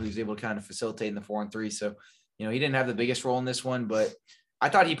nail, who's able to kind of facilitate in the 4-on-3. So he didn't have the biggest role in this one, but I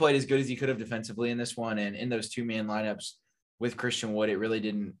thought he played as good as he could have defensively in this one, and in those two-man lineups with Christian Wood, it really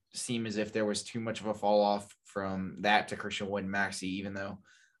didn't seem as if there was too much of a fall off from that to Christian Wood and Maxi, even though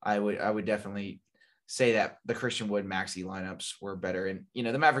I would definitely say that the Christian Wood Maxi lineups were better. And,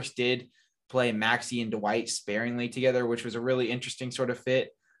 the Mavericks did play Maxi and Dwight sparingly together, which was a really interesting sort of fit.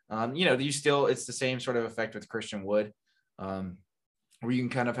 It's the same sort of effect with Christian Wood, where you can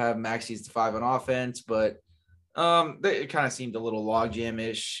kind of have Maxi as the 5 on offense, but it kind of seemed a little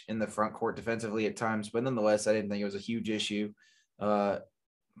logjam-ish in the front court defensively at times, but nonetheless, I didn't think it was a huge issue,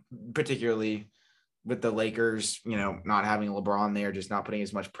 particularly with the Lakers, not having LeBron there, just not putting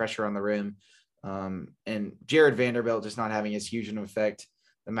as much pressure on the rim, and Jared Vanderbilt just not having as huge an effect.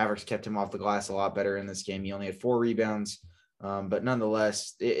 The Mavericks kept him off the glass a lot better in this game. He only had 4 rebounds, but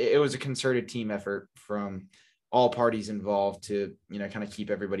nonetheless, it was a concerted team effort from all parties involved to, kind of keep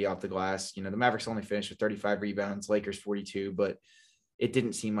everybody off the glass. The Mavericks only finished with 35 rebounds, Lakers 42, but it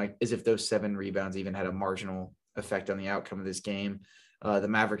didn't seem like as if those 7 rebounds even had a marginal effect on the outcome of this game. The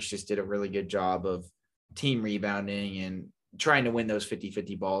Mavericks just did a really good job of team rebounding and trying to win those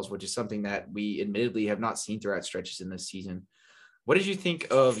 50-50 balls, which is something that we admittedly have not seen throughout stretches in this season. What did you think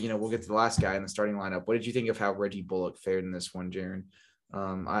of, we'll get to the last guy in the starting lineup. What did you think of how Reggie Bullock fared in this one, Jaron?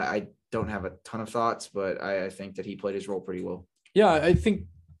 I don't have a ton of thoughts, but I think that he played his role pretty well. Yeah,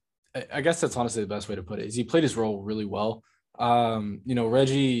 I guess that's honestly the best way to put it, is he played his role really well.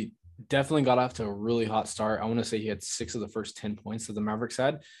 Reggie definitely got off to a really hot start. I want to say he had 6 of the first 10 points that the Mavericks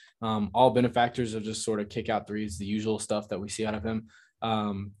had. All benefactors of just sort of kick out threes, the usual stuff that we see out of him.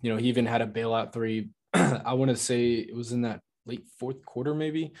 He even had a bailout 3. I want to say it was in that late 4th quarter,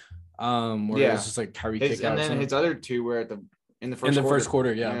 maybe. It was just like Kyrie kick out. And then his other 2 were in the first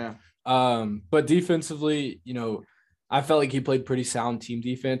quarter. Yeah. But defensively, I felt like he played pretty sound team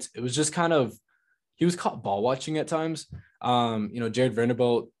defense. It was just he was caught ball watching at times. Jared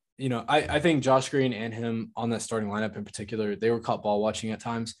Vanderbilt, I think Josh Green and him on that starting lineup in particular, they were caught ball watching at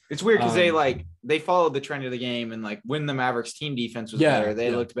times. It's weird because they followed the trend of the game, and when the Mavericks team defense was better, they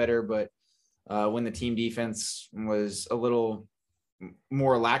looked better. But when the team defense was a little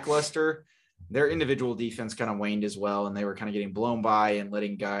more lackluster, their individual defense kind of waned as well, and they were kind of getting blown by and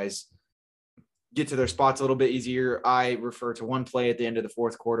letting guys get to their spots a little bit easier. I refer to one play at the end of the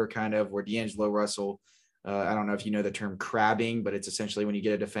 4th quarter, kind of where D'Angelo Russell, I don't know if you know the term crabbing, but it's essentially when you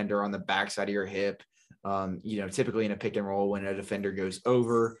get a defender on the backside of your hip, typically in a pick and roll, when a defender goes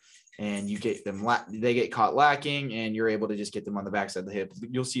over and you get them, they get caught lacking and you're able to just get them on the backside of the hip.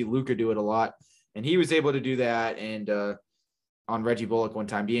 You'll see Luka do it a lot, and he was able to do that. And, on Reggie Bullock one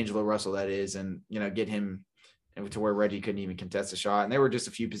time, D'Angelo Russell, that is, and, get him to where Reggie couldn't even contest a shot. And there were just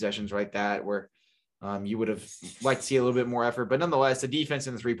a few possessions like that where you would have liked to see a little bit more effort. But nonetheless, the defense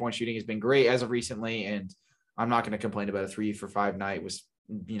and the 3-point shooting has been great as of recently. And I'm not going to complain about a 3 for 5 night. It was,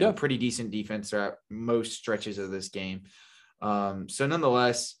 pretty decent defense throughout most stretches of this game. So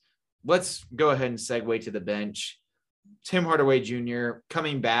nonetheless, let's go ahead and segue to the bench. Tim Hardaway Jr.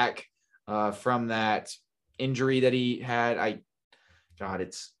 coming back from that injury that he had.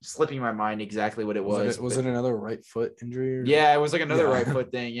 It's slipping my mind exactly what it was. Was it another right foot injury? Yeah, it was like another right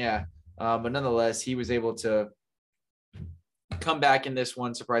foot thing. Yeah. But nonetheless, he was able to come back in this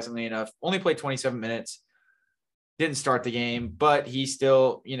one, surprisingly enough. Only played 27 minutes. Didn't start the game, but he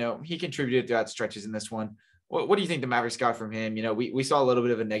still, he contributed throughout stretches in this one. What do you think the Mavericks got from him? We saw a little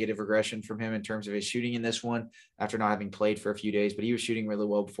bit of a negative regression from him in terms of his shooting in this one after not having played for a few days, but he was shooting really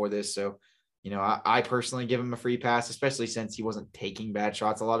well before this. So, I personally give him a free pass, especially since he wasn't taking bad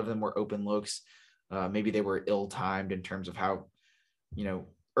shots. A lot of them were open looks. Maybe they were ill-timed in terms of how,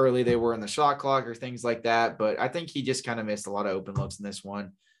 early they were in the shot clock or things like that. But I think he just kind of missed a lot of open looks in this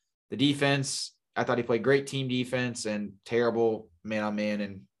one. The defense, I thought he played great team defense and terrible man-on-man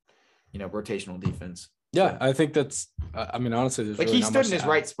and, rotational defense. Yeah, I think that's, honestly, there's really he stood in his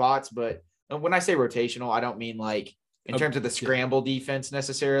right spots, but when I say rotational, I don't mean in terms of the scramble defense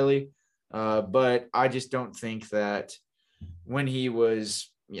necessarily. But I just don't think that when he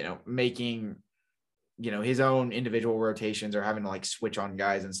was, making his own individual rotations or having to like switch on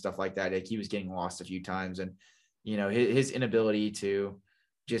guys and stuff like that. Like he was getting lost a few times, and his inability to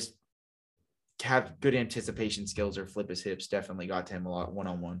just have good anticipation skills or flip his hips definitely got to him a lot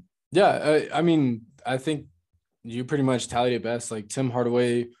one-on-one. Yeah, I mean, I think you pretty much tallied it best. Like Tim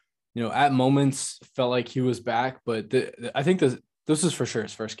Hardaway, at moments felt like he was back, but I think this is for sure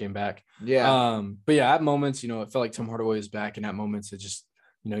his first game back. Yeah. But yeah, at moments, it felt like Tim Hardaway was back, and at moments it just,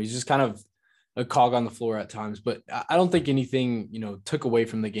 he's just kind of a cog on the floor at times. But I don't think anything, took away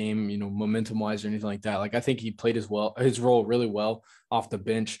from the game, momentum wise or anything like that. Like I think he played his role really well off the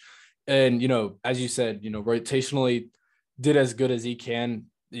bench, and as you said, rotationally did as good as he can.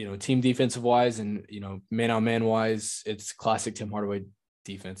 Team defensive wise and, man on man wise, it's classic Tim Hardaway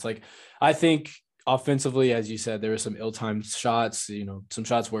defense. Like I think offensively, as you said, there were some ill-timed shots, some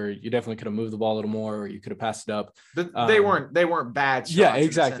shots where you definitely could have moved the ball a little more or you could have passed it up. But they weren't bad shots. Yeah,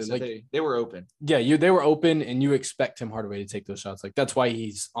 exactly. Like they were open. Yeah, they were open, and you expect Tim Hardaway to take those shots. Like that's why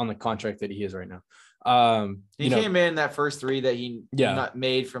he's on the contract that he is right now. He came in that first three that he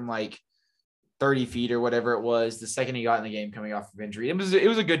made from like 30 feet or whatever it was, the second he got in the game coming off of injury. It was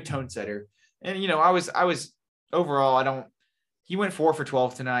a good tone setter. And, I was overall, he went 4 for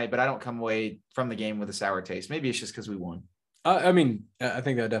 12 tonight, but I don't come away from the game with a sour taste. Maybe it's just because we won. I mean, I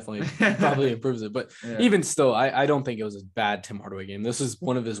think that definitely probably improves it, but even still, I don't think it was a bad Tim Hardaway game. This is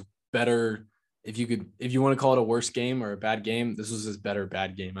one of his better, if you want to call it a worse game or a bad game, this was his better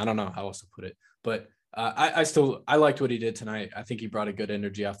bad game. I don't know how else to put it, but I liked what he did tonight. I think he brought a good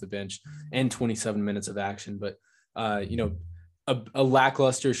energy off the bench and 27 minutes of action, but a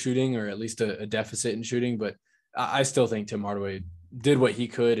lackluster shooting or at least a deficit in shooting. But I still think Tim Hardaway did what he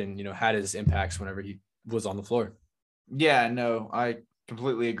could and, had his impacts whenever he was on the floor. Yeah, no, I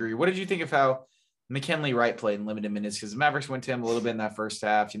completely agree. What did you think of how McKinley Wright played in limited minutes? Because the Mavericks went to him a little bit in that first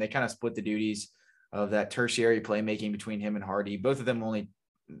half, and they kind of split the duties of that tertiary playmaking between him and Hardy. Both of them only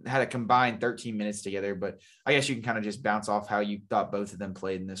had a combined 13 minutes together, but I guess you can kind of just bounce off how you thought both of them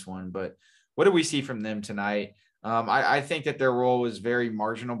played in this one. But what did we see from them tonight? I think that their role was very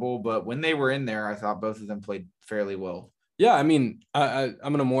marginable, but when they were in there, I thought both of them played fairly well. Yeah, I mean, I'm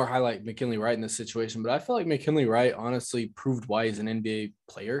going to more highlight McKinley Wright in this situation, but I feel like McKinley Wright honestly proved why he's an NBA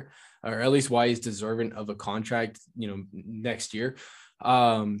player, or at least why he's deserving of a contract, next year.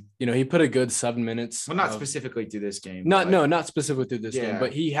 He put a good 7 minutes. Well, not specifically through this game. Not specifically through this game,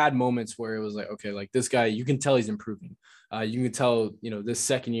 but he had moments where it was like, okay, like this guy, you can tell he's improving. You can tell, this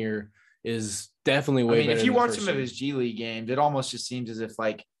second year is definitely way better. If you watch some of his G League games, it almost just seems as if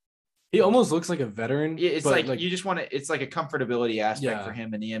like he almost looks like a veteran. It's like you just want to. It's like a comfortability aspect for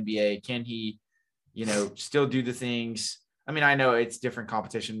him in the NBA. Can he, still do the things? I mean, I know it's different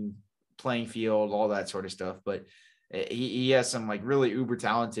competition, playing field, all that sort of stuff, but he has some like really uber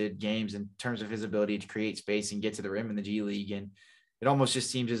talented games in terms of his ability to create space and get to the rim in the G League. And it almost just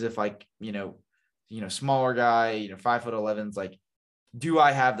seems as if like, smaller guy, 5'11's like, do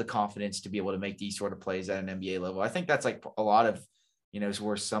I have the confidence to be able to make these sort of plays at an NBA level? I think that's like a lot of,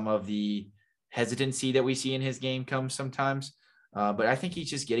 where some of the hesitancy that we see in his game comes sometimes. But I think he's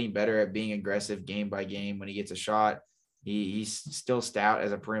just getting better at being aggressive game by game. When he gets a shot, he's still stout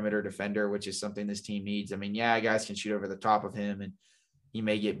as a perimeter defender, which is something this team needs. I mean, guys can shoot over the top of him and he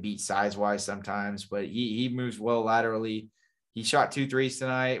may get beat size-wise sometimes, but he moves well laterally. He shot 2 threes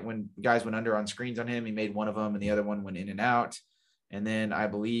tonight when guys went under on screens on him. He made one of them and the other one went in and out. And then I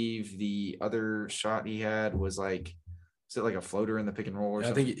believe the other shot he had was like, is it like a floater in the pick and roll or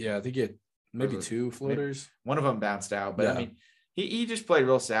something? I think he had maybe 2 floaters. One of them bounced out, but I mean, he just played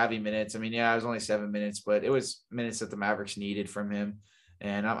real savvy minutes. I mean, it was only 7 minutes, but it was minutes that the Mavericks needed from him.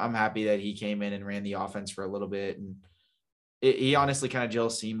 And I'm happy that he came in and ran the offense for a little bit. And he honestly kind of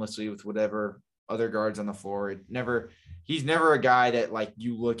gels seamlessly with whatever other guards on the floor. He's never a guy that like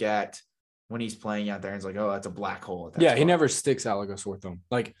you look at when he's playing out there and it's like, oh, that's a black hole. He never sticks out like a sore thumb.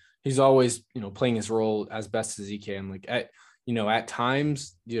 Like he's always, playing his role as best as he can. Like at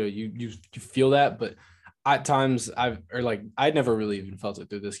times, you feel that, but at times I'd never really even felt it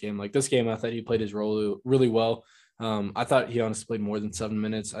through this game. Like this game, I thought he played his role really well. I thought he honestly played more than 7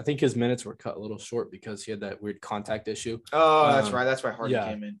 minutes. I think his minutes were cut a little short because he had that weird contact issue. Oh, that's right. That's why Hardy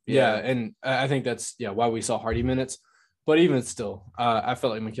came in. Yeah. And I think that's why we saw Hardy minutes. But even still, I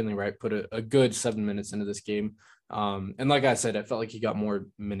felt like McKinley Wright put a good 7 minutes into this game. And like I said, I felt like he got more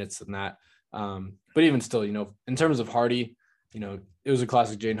minutes than that. But even still, in terms of Hardy, it was a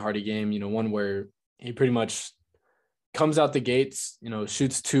classic Jaden Hardy game, one where he pretty much comes out the gates,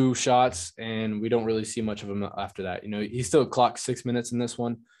 shoots 2 shots, and we don't really see much of him after that. He still clocked 6 minutes in this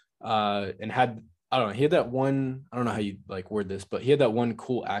one and he had that one, I don't know how you like word this, but he had that one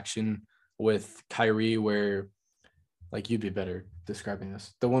cool action with Kyrie where, like, you'd be better describing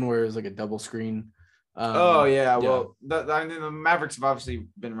this. The one where it was like a double screen. Well, I mean, the Mavericks have obviously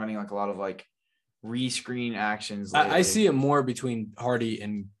been running like a lot of like rescreen actions lately. I see it more between Hardy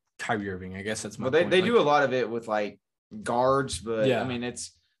and Kyrie Irving. I guess that's my point. They do a lot of it with like guards, but I mean,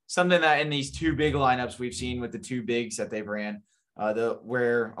 it's something that in these two big lineups we've seen with the two bigs that they've ran,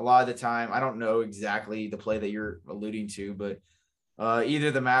 where a lot of the time, I don't know exactly the play that you're alluding to, but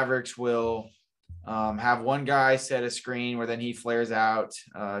either the Mavericks will have one guy set a screen where then he flares out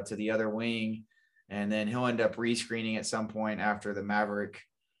to the other wing, and then he'll end up rescreening at some point after the Maverick,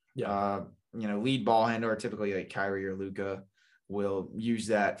 lead ball handler, typically like Kyrie or Luka, will use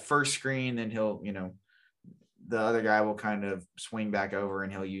that first screen. Then he'll, the other guy will kind of swing back over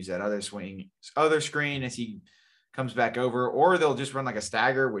and he'll use that other screen as he comes back over, or they'll just run like a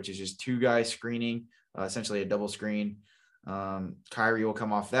stagger, which is just two guys screening, essentially a double screen. Kyrie will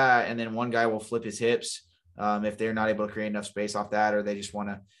come off that, and then one guy will flip his hips if they're not able to create enough space off that, or they just want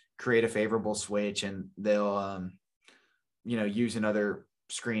to create a favorable switch, and they'll use another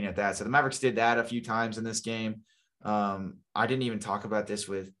screen at that. So the Mavericks did that a few times in this game. I didn't even talk about this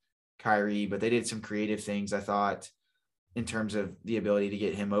with Kyrie, but they did some creative things, I thought, in terms of the ability to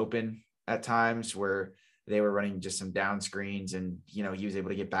get him open at times where they were running just some down screens, and he was able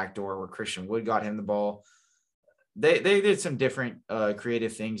to get backdoor where Christian Wood got him the ball. They did some different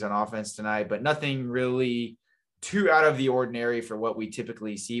creative things on offense tonight, but nothing really too out of the ordinary for what we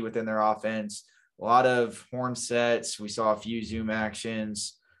typically see within their offense. A lot of horn sets. We saw a few zoom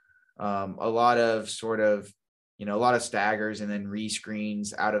actions, a lot of a lot of staggers and then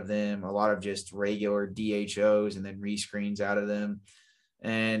rescreens out of them, a lot of just regular DHOs and then rescreens out of them.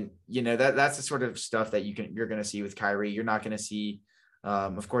 And, that's the sort of stuff that you're going to see with Kyrie. You're not going to see,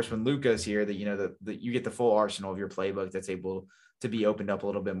 of course, when Luka's here, that, you get the full arsenal of your playbook that's able to be opened up a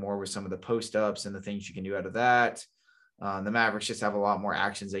little bit more with some of the post ups and the things you can do out of that. The Mavericks just have a lot more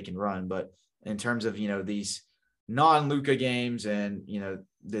actions they can run. But in terms of, these non-Luka games and,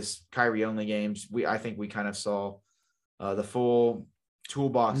 this Kyrie only games, I think we kind of saw the full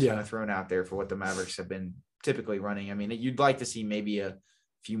toolbox kind of thrown out there for what the Mavericks have been typically running. I mean, you'd like to see maybe a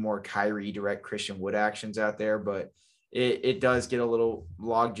few more Kyrie direct Christian Wood actions out there, but it does get a little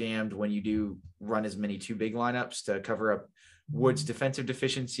log jammed when you do run as many two big lineups to cover up Wood's defensive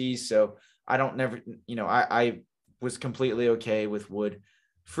deficiencies. So I was completely okay with Wood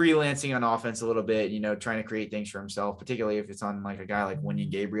freelancing on offense a little bit, trying to create things for himself, particularly if it's on like a guy like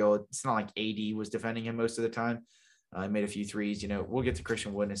Wenyen Gabriel. It's not like AD was defending him most of the time. He made a few threes. We'll get to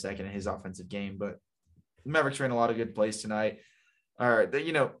Christian Wood in a second in his offensive game, but Mavericks ran a lot of good plays tonight.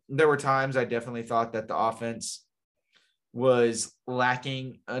 There were times I definitely thought that the offense was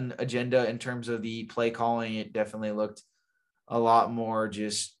lacking an agenda in terms of the play calling. It definitely looked a lot more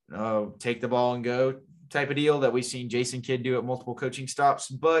just take the ball and go type of deal that we've seen Jason Kidd do at multiple coaching stops.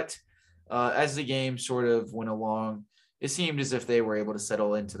 But as the game sort of went along, it seemed as if they were able to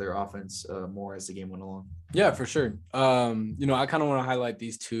settle into their offense more as the game went along. Yeah, for sure. I kind of want to highlight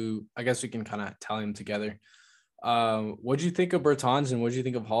these two. I guess we can kind of tally them together. What do you think of Bertans and what do you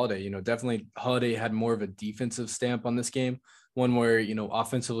think of Holiday? Definitely Holiday had more of a defensive stamp on this game, one where,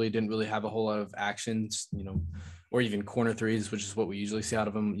 offensively didn't really have a whole lot of actions, or even corner threes, which is what we usually see out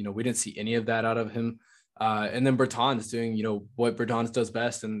of him. We didn't see any of that out of him. And then Bertans doing, what Bertans does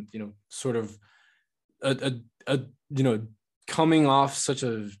best, and, sort of coming off such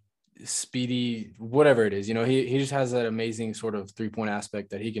a speedy, whatever it is, he just has that amazing sort of 3-point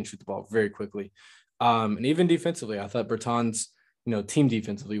aspect that he can shoot the ball very quickly. And even defensively, I thought Bertans, team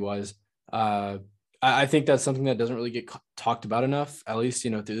defensively wise, I think that's something that doesn't really get talked about enough, at least,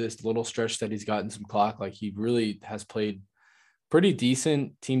 through this little stretch that he's gotten some clock. Like, he really has played pretty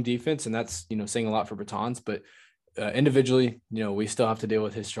decent team defense, and that's, saying a lot for Bertans. But individually, we still have to deal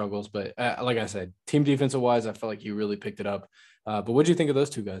with his struggles. But like I said, team defensive wise, I felt like he really picked it up. But what do you think of those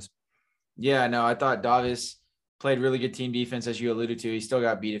two guys? Yeah, no, I thought Davis played really good team defense, as you alluded to. He still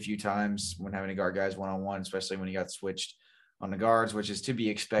got beat a few times when having to guard guys one-on-one, especially when he got switched on the guards, which is to be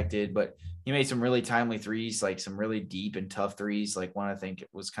expected. But he made some really timely threes, like some really deep and tough threes. Like one, I think,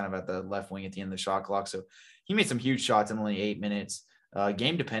 was kind of at the left wing at the end of the shot clock. So he made some huge shots in only 8 minutes.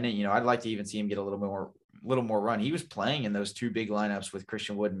 Game dependent, I'd like to even see him get a little more run. He was playing in those two big lineups with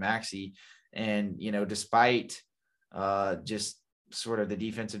Christian Wood and Maxi. And, despite just sort of the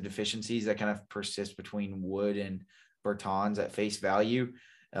defensive deficiencies that kind of persist between Wood and Bertans at face value,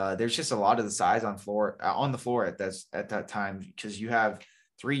 there's just a lot of the size on the floor at that time, because you have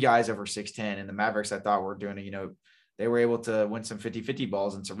three guys over 6'10", and the Mavericks, I thought, were doing they were able to win some 50-50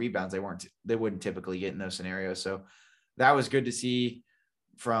 balls and some rebounds they wouldn't typically get in those scenarios. So that was good to see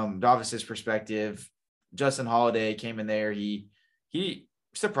from Davis's perspective, Justin Holiday came in there. He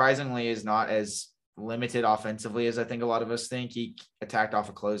surprisingly is not as limited offensively as I think a lot of us think. He attacked off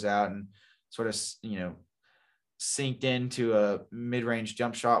a closeout and sort of, synced into a mid-range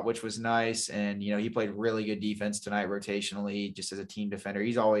jump shot, which was nice. And, he played really good defense tonight rotationally, just as a team defender.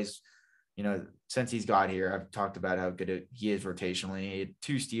 He's always, since he's got here, I've talked about how good he is rotationally. He had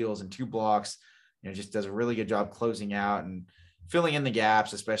 2 steals and 2 blocks, just does a really good job closing out and filling in the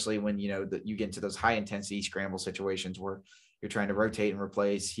gaps, especially when, you get into those high intensity scramble situations where you're trying to rotate and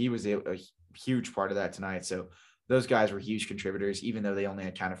replace. He was a huge part of that tonight. So those guys were huge contributors, even though they only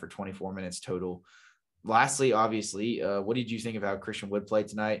accounted for 24 minutes total. Lastly, obviously, what did you think of how Christian Wood played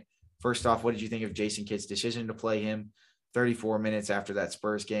tonight? First off, what did you think of Jason Kidd's decision to play him 34 minutes after that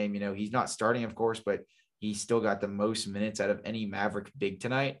Spurs game? He's not starting, of course, but he still got the most minutes out of any Maverick big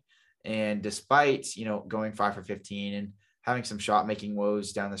tonight. And despite, going 5 for 15 and having some shot making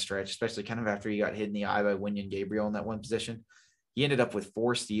woes down the stretch, especially kind of after he got hit in the eye by Wenyen Gabriel in that one position, he ended up with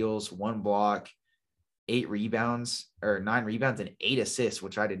 4 steals, 1 block, 9 rebounds and 8 assists,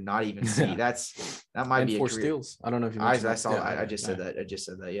 which I did not even see. Yeah. That might be 4 a career. steals. I don't know if you I mentioned saw that. I just said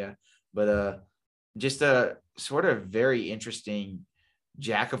that. Yeah. But just a sort of very interesting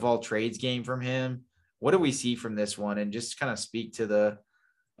jack of all trades game from him. What do we see from this one? And just kind of speak to the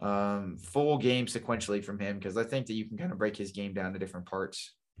full game sequentially from him, because I think that you can kind of break his game down to different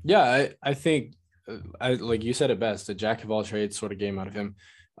parts. Yeah, I think like you said it best, a jack of all trades sort of game out of him.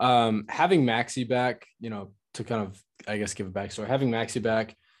 Having Maxi back, to kind of, I guess, give a backstory, having Maxi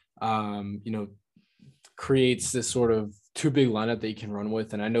back, creates this sort of 2 big lineup that you can run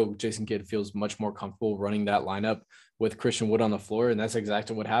with. And I know Jason Kidd feels much more comfortable running that lineup with Christian Wood on the floor. And that's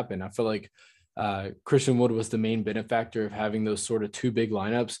exactly what happened. I feel like Christian Wood was the main benefactor of having those sort of 2 big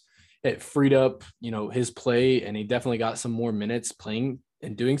lineups. It freed up, his play, and he definitely got some more minutes playing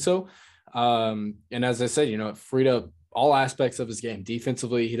and doing so. And as I said, it freed up all aspects of his game.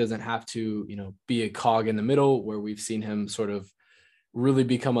 Defensively, he doesn't have to, be a cog in the middle where we've seen him sort of really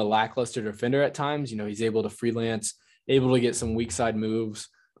become a lackluster defender at times. He's able to freelance, able to get some weak side moves.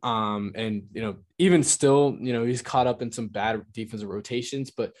 And, even still, he's caught up in some bad defensive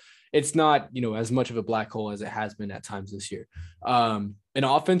rotations, but it's not, as much of a black hole as it has been at times this year. And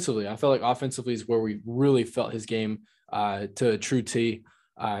offensively, I feel like offensively is where we really felt his game to a true T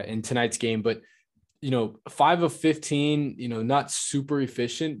in tonight's game. But 5 of 15, not super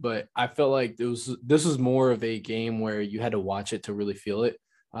efficient, but I felt like this was more of a game where you had to watch it to really feel it.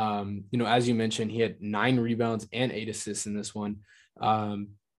 As you mentioned, he had 9 rebounds and 8 assists in this one.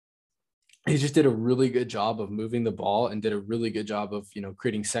 He just did a really good job of moving the ball and did a really good job of,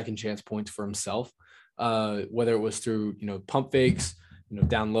 creating second chance points for himself, whether it was through, pump fakes,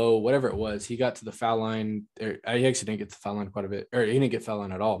 down low, whatever it was. He got to the foul line. He actually didn't get to the foul line quite a bit, or he didn't get foul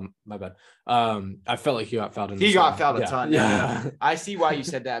line at all. My bad. I felt like he got fouled. He got fouled a ton. Yeah. I see why you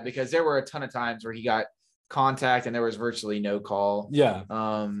said that, because there were a ton of times where he got contact and there was virtually no call. Yeah.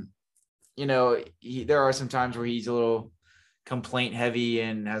 There are some times where he's a little complaint heavy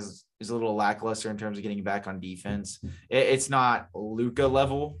and is a little lackluster in terms of getting back on defense. It's not Luka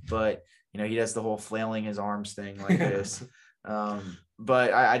level, but he does the whole flailing his arms thing like this.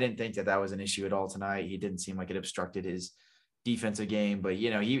 But I didn't think that was an issue at all tonight. He didn't seem like it obstructed his defensive game, but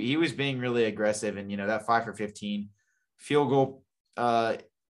he was being really aggressive, and that 5 for 15 field goal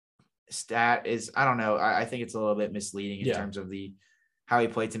stat is, I don't know. I think it's a little bit misleading in terms of how he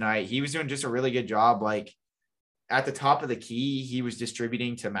played tonight. He was doing just a really good job. Like at the top of the key, he was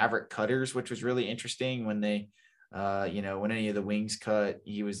distributing to Maverick cutters, which was really interesting when they, when any of the wings cut,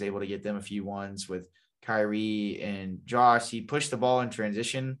 he was able to get them a few ones with Kyrie and Josh. He pushed the ball in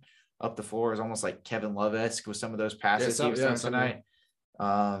transition up the floor. It was almost like Kevin Love-esque with some of those passes he was throwing tonight.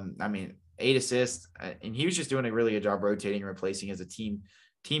 8 assists, and he was just doing a really good job rotating and replacing as a team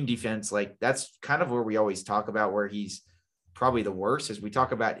defense. Like that's kind of where we always talk about where he's probably the worst, as we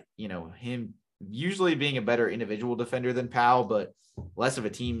talk about, him usually being a better individual defender than Powell, but less of a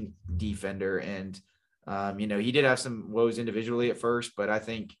team defender. And, he did have some woes individually at first, but I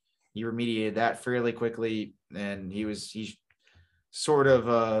think he remediated that fairly quickly, and he sort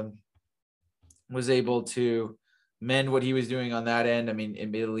of was able to mend what he was doing on that end. I mean,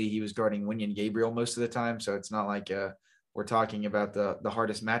 admittedly, he was guarding Wenyen Gabriel most of the time, so it's not like we're talking about the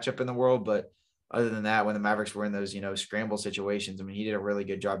hardest matchup in the world. But other than that, when the Mavericks were in those, scramble situations, I mean, he did a really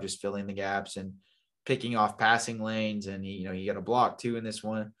good job just filling the gaps and picking off passing lanes, and he got a block too in this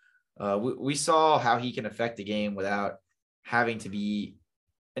one. We saw how he can affect the game without having to be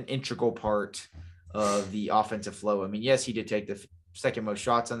an integral part of the offensive flow. I mean, yes, he did take the second most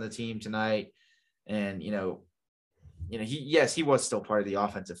shots on the team tonight, and he was still part of the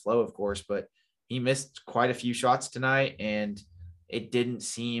offensive flow, of course, but he missed quite a few shots tonight, and it didn't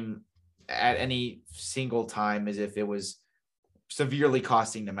seem at any single time as if it was severely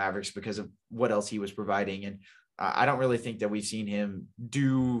costing the Mavericks because of what else he was providing. And I don't really think that we've seen him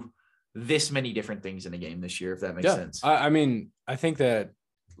do this many different things in a game this year, if that makes sense. I mean, I think that,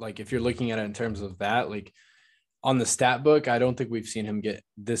 like, if you're looking at it in terms of that, like on the stat book, I don't think we've seen him get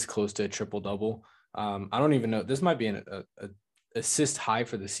this close to a triple-double. I don't even know. This might be an assist high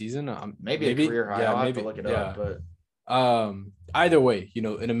for the season. Maybe a career high. I'll have to look it up. But either way,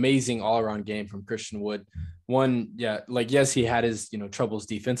 an amazing all-around game from Christian Wood. Yes, he had his troubles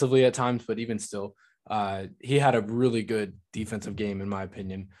defensively at times, but even still, he had a really good defensive game in my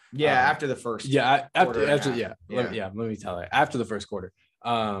opinion. Yeah, after the first. Yeah, let me tell you, after the first quarter.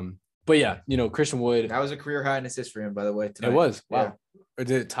 But yeah, Christian Wood. That was a career high in assists for him, by the way. Tonight. It was. Wow. Yeah. Or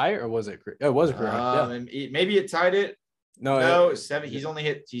did it tie it, or was it? It was a career high. Yeah. Maybe it tied it. No, 7.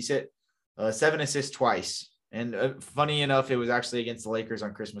 He's hit 7 assists twice. And funny enough, it was actually against the Lakers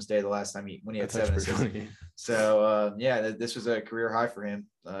on Christmas Day, the last time when he had 7 assists. Funny. So this was a career high for him.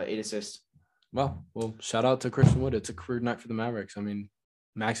 8 assists. Well, shout out to Christian Wood. It's a career night for the Mavericks. I mean,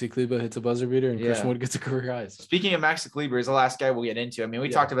 Maxi Kleber hits a buzzer beater, and Christian Wood gets a career high. Speaking of Maxi Kleber, is the last guy we'll get into. I mean, we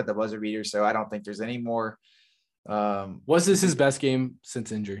talked about the buzzer beater, so I don't think there's any more. Was this his best game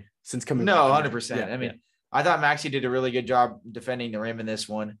since injury? Since coming? No, 100%. I mean, I thought Maxi did a really good job defending the rim in this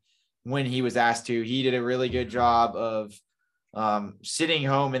one when he was asked to. He did a really good job of sitting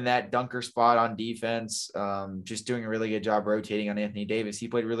home in that dunker spot on defense, just doing a really good job rotating on Anthony Davis. He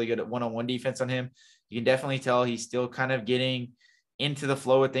played really good at one-on-one defense on him. You can definitely tell he's still kind of getting into the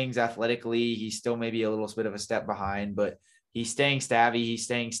flow of things athletically. He's still maybe a little bit of a step behind, but he's staying savvy. He's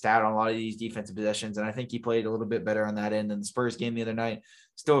staying stout on a lot of these defensive possessions. And I think he played a little bit better on that end than the Spurs game the other night.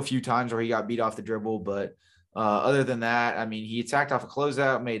 Still a few times where he got beat off the dribble, but other than that, I mean, he attacked off a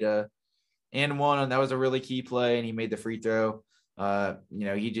closeout, made a and one, and that was a really key play. And he made the free throw.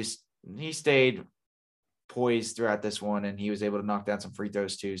 He stayed poised throughout this one, and he was able to knock down some free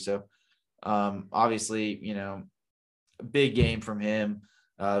throws too. So obviously, a big game from him,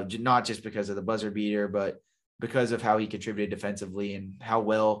 not just because of the buzzer beater, but because of how he contributed defensively and how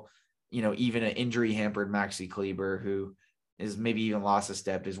well, even an injury hampered Maxi Kleber, who is maybe even lost a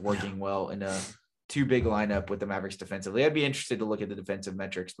step, is working well in a too big lineup with the Mavericks defensively. I'd be interested to look at the defensive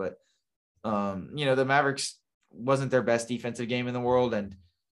metrics, but the Mavericks wasn't their best defensive game in the world. And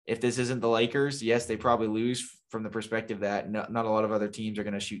if this isn't the Lakers, yes, they probably lose from the perspective that not a lot of other teams are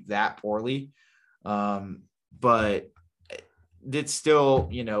going to shoot that poorly. But it still,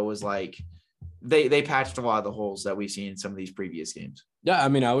 was like they patched a lot of the holes that we've seen in some of these previous games. Yeah, I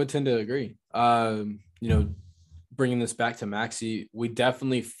mean, I would tend to agree. Bringing this back to Maxi, we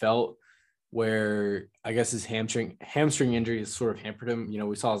definitely felt where I guess his hamstring injury has sort of hampered him.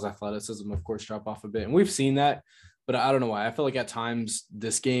 We saw his athleticism, of course, drop off a bit, and we've seen that, but I don't know why. I feel like at times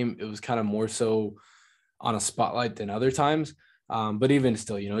this game, it was kind of more so on a spotlight than other times. But even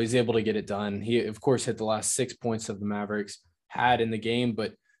still, he's able to get it done. He, of course, hit the last 6 points of the Mavericks had in the game,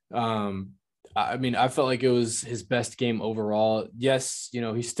 but I mean, I felt like it was his best game overall. Yes,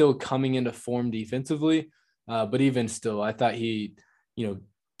 he's still coming into form defensively, but even still, I thought he,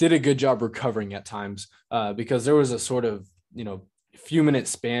 did a good job recovering at times because there was a sort of, few minute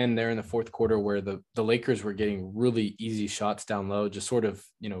span there in the fourth quarter where the Lakers were getting really easy shots down low, just sort of,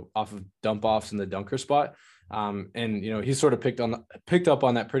 off of dump offs in the dunker spot. And he sort of picked up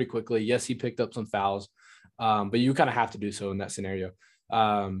on that pretty quickly. Yes, he picked up some fouls, but you kind of have to do so in that scenario.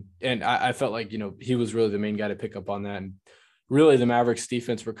 And I felt like, he was really the main guy to pick up on that. And really the Mavericks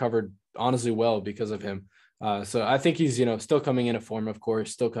defense recovered honestly well because of him. So I think he's, still coming into form, of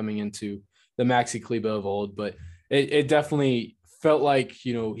course, still coming into the Maxi Kleber of old, but it definitely felt like,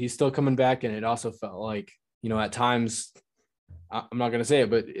 he's still coming back. And it also felt like, at times, I'm not going to say it,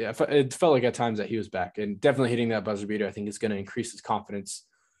 but it felt like at times that he was back, and definitely hitting that buzzer beater, I think is going to increase his confidence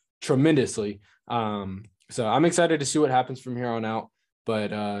tremendously. So I'm excited to see what happens from here on out, but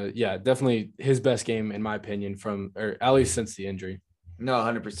definitely his best game in my opinion or at least since the injury. No,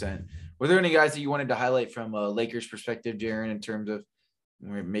 100%. Were there any guys that you wanted to highlight from a Lakers perspective, Jaron, in terms of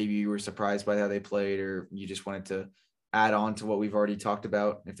maybe you were surprised by how they played, or you just wanted to add on to what we've already talked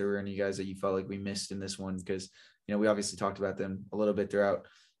about? If there were any guys that you felt like we missed in this one, because, we obviously talked about them a little bit throughout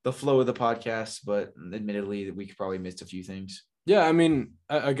the flow of the podcast, but admittedly we could probably missed a few things. Yeah. I mean,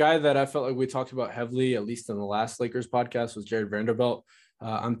 a guy that I felt like we talked about heavily, at least in the last Lakers podcast, was Jared Vanderbilt.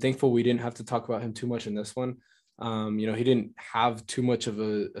 I'm thankful we didn't have to talk about him too much in this one. He didn't have too much of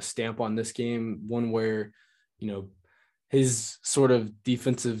a stamp on this game, one where, his sort of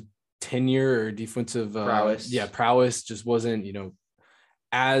defensive tenure or defensive prowess just wasn't,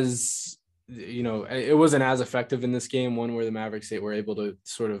 as, it wasn't as effective in this game, one where the Mavericks were able to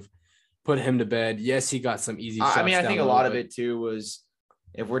sort of put him to bed. Yes, he got some easy shots. I mean, I think a lot of but it too was,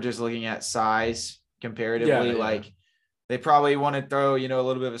 if we're just looking at size comparatively, they probably want to throw, a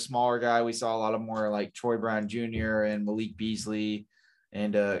little bit of a smaller guy. We saw a lot of more like Troy Brown Jr. and Malik Beasley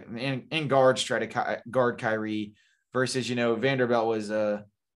and guards try to guard Kyrie versus, Vanderbilt was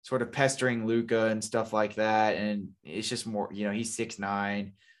sort of pestering Luka and stuff like that. And it's just more, he's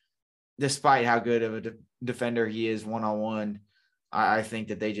 6'9". Despite how good of a defender he is one-on-one, I think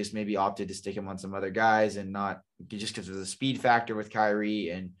that they just maybe opted to stick him on some other guys and not just because of the speed factor with Kyrie,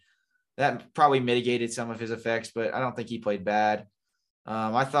 and that probably mitigated some of his effects, but I don't think he played bad.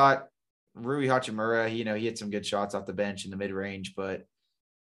 I thought Rui Hachimura, he hit some good shots off the bench in the mid range, but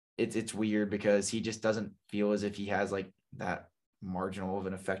it's weird because he just doesn't feel as if he has like that marginal of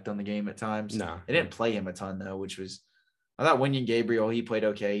an effect on the game at times. No, they didn't play him a ton though, which was, I thought Wenyen Gabriel, he played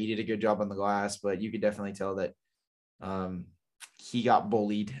okay. He did a good job on the glass, but you could definitely tell that he got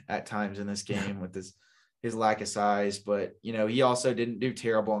bullied at times in this game with his lack of size. But, he also didn't do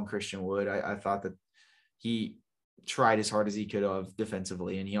terrible on Christian Wood. I thought that he tried as hard as he could have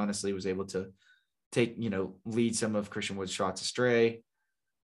defensively, and he honestly was able to take, lead some of Christian Wood's shots astray.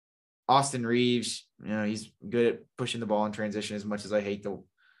 Austin Reeves, he's good at pushing the ball in transition, as much as I hate the,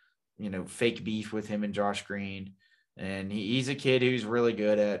 fake beef with him and Josh Green. And he's a kid who's really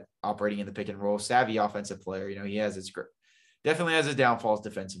good at operating in the pick and roll, savvy offensive player. He definitely has his downfalls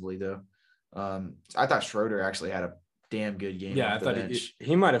defensively though. I thought Schroeder actually had a damn good game. Yeah, I thought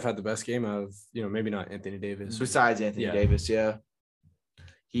he might have had the best game of, maybe not Anthony Davis. Besides Anthony Davis, yeah.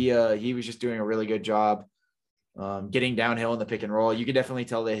 He was just doing a really good job getting downhill in the pick and roll. You could definitely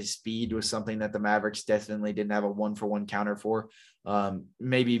tell that his speed was something that the Mavericks definitely didn't have a 1-for-1 counter for.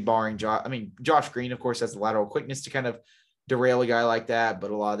 Maybe barring Josh Green, of course, has the lateral quickness to kind of derail a guy like that, but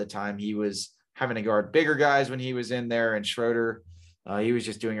a lot of the time he was having to guard bigger guys when he was in there, and Schroeder, he was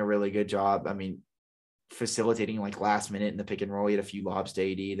just doing a really good job. Facilitating like last minute in the pick and roll. He had a few lobs to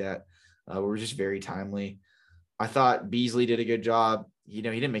AD that were just very timely. I thought Beasley did a good job. He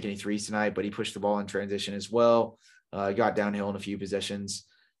didn't make any threes tonight, but he pushed the ball in transition as well. Got downhill in a few possessions.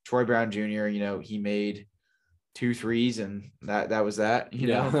 Troy Brown Jr., he made 2 threes, and that was that.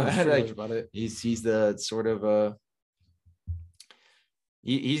 About it. He's the sort of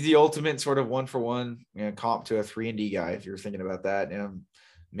he's the ultimate sort of 1-for-1 comp to a 3-and-D guy, if you're thinking about that.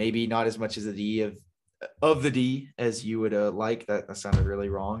 Maybe not as much as the D of the D as you would like. That sounded really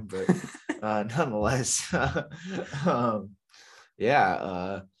wrong, but nonetheless,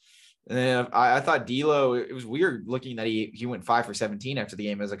 and I thought D'Lo, it was weird looking that he went 5 for 17 after the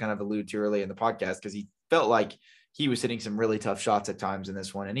game, as I kind of alluded to early in the podcast, because he felt like he was hitting some really tough shots at times in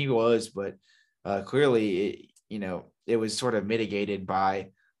this one, and he was, but clearly, it was sort of mitigated by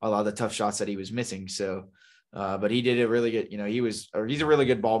a lot of the tough shots that he was missing. So, but he did a really good, he's a really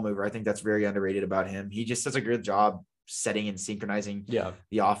good ball mover. I think that's very underrated about him. He just does a good job setting and synchronizing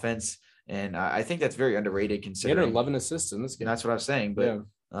the offense. And I think that's very underrated considering. He had 11 assists in this game. That's what I was saying. But,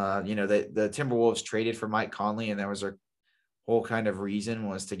 the Timberwolves traded for Mike Conley, and that was their whole kind of reason,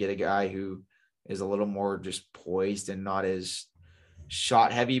 was to get a guy who is a little more just poised and not as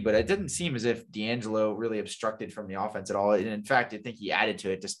shot heavy. But it didn't seem as if D'Angelo really obstructed from the offense at all. And in fact, I think he added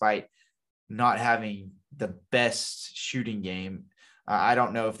to it despite not having the best shooting game. I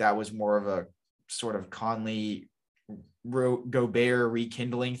don't know if that was more of a sort of Conley Gobert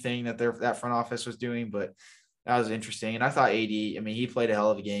rekindling thing that that front office was doing, but that was interesting. And I thought AD, he played a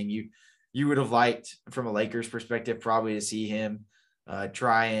hell of a game. You would have liked, from a Lakers perspective, probably to see him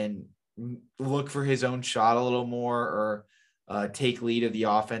try and look for his own shot a little more, or take lead of the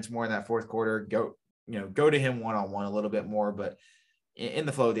offense more in that fourth quarter, go to him one-on-one a little bit more. But in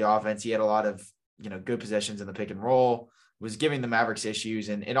the flow of the offense, he had a lot of, good possessions in the pick and roll, was giving the Mavericks issues.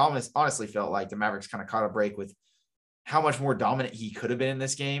 And it almost honestly felt like the Mavericks kind of caught a break with how much more dominant he could have been in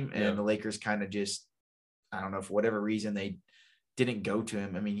this game. And the Lakers kind of just, I don't know, for whatever reason, they didn't go to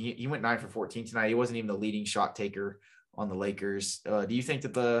him. He went 9 for 14 tonight. He wasn't even the leading shot taker on the Lakers. Do you think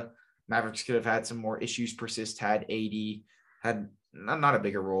that the Mavericks could have had some more issues persist had AD had not a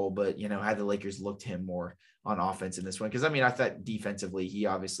bigger role, but, had the Lakers looked him more on offense in this one? Because, I thought defensively, he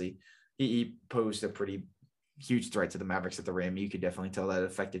obviously he posed a pretty huge threat to the Mavericks at the rim. You could definitely tell that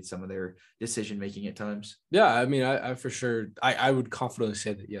affected some of their decision-making at times. Yeah. I for sure, I would confidently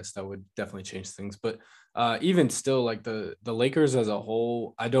say that, yes, that would definitely change things. But even still, like the Lakers as a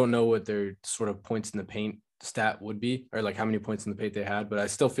whole, I don't know what their sort of points in the paint stat would be, or like how many points in the paint they had, but I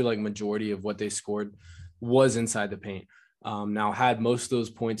still feel like majority of what they scored was inside the paint. Now, had most of those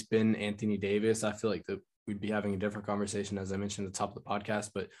points been Anthony Davis, I feel like we'd be having a different conversation, as I mentioned at the top of the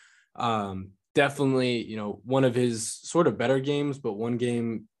podcast. But definitely, one of his sort of better games, but one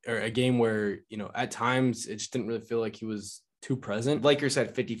game or a game where, at times it just didn't really feel like he was too present. Lakers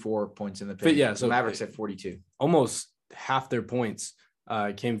had 54 points in the paint. Yeah, so Mavericks had 42. Almost half their points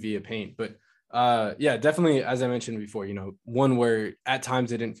came via paint. But definitely, as I mentioned before, one where at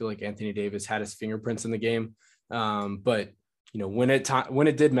times it didn't feel like Anthony Davis had his fingerprints in the game. But when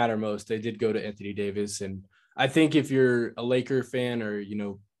it did matter most, they did go to Anthony Davis. And I think if you're a Laker fan or,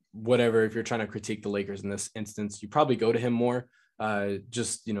 whatever, if you're trying to critique the Lakers in this instance, you probably go to him more,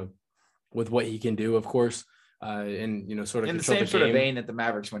 just, with what he can do, of course. And, sort of in the same sort of vein that the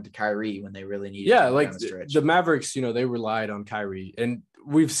Mavericks went to Kyrie when they really needed him like the Mavericks, they relied on Kyrie, and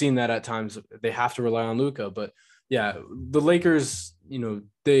we've seen that at times they have to rely on Luka. But yeah, the Lakers,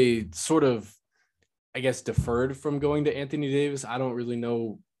 they sort of, I guess, deferred from going to Anthony Davis. I don't really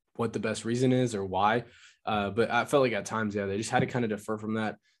know what the best reason is or why, but I felt like at times, they just had to kind of defer from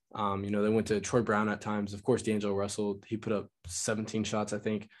that. They went to Troy Brown at times. Of course, D'Angelo Russell, he put up 17 shots, I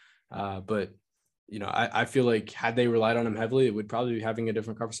think. But, I feel like had they relied on him heavily, it would probably be having a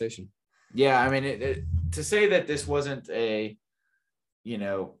different conversation. Yeah, I mean, to say that this wasn't a,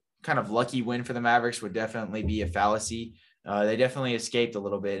 kind of lucky win for the Mavericks would definitely be a fallacy. They definitely escaped a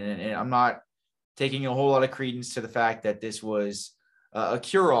little bit. And I'm not taking a whole lot of credence to the fact that this was a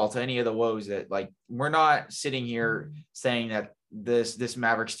cure-all to any of the woes that, like, we're not sitting here saying that this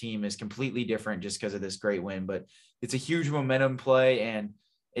Mavericks team is completely different just because of this great win, but it's a huge momentum play, and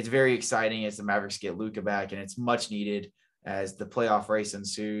it's very exciting as the Mavericks get Luka back, and it's much needed as the playoff race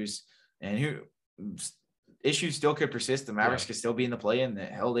ensues. And issues still could persist. The Mavericks could still be in the play-in.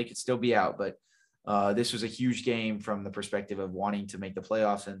 Hell, they could still be out. But this was a huge game from the perspective of wanting to make the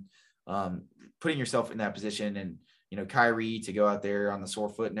playoffs and putting yourself in that position. And, Kyrie to go out there on the sore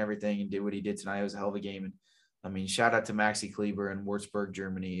foot and everything and do what he did tonight, it was a hell of a game. And I mean, shout out to Maxi Kleber in Würzburg,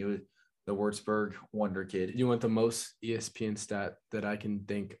 Germany. It was the Würzburg wonder kid. You want the most ESPN stat that I can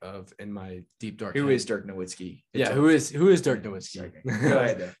think of in my deep dark Who head. is Dirk Nowitzki? Who is Dirk Nowitzki? Go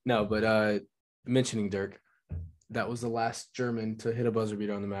ahead though. No, but mentioning Dirk, that was the last German to hit a buzzer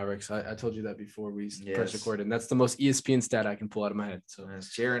beater on the Mavericks. I told you that before we press recorded. And that's the most ESPN stat I can pull out of my head. So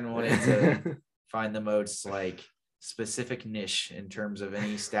Jaron wanted to find the most specific niche in terms of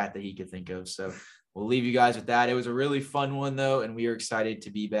any stat that he could think of. So we'll leave you guys with that. It was a really fun one though, and we are excited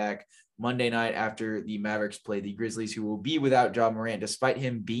to be back Monday night after the Mavericks play the Grizzlies, who will be without Ja Morant. Despite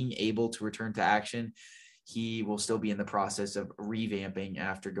him being able to return to action, he will still be in the process of revamping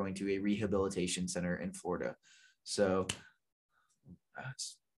after going to a rehabilitation center in Florida. So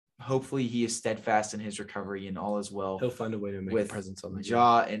hopefully he is steadfast in his recovery and all is well. He'll find a way to make a presence on the game.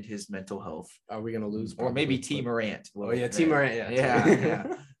 Ja and his mental health. Are we going to lose? Or maybe T. Morant. T. Morant.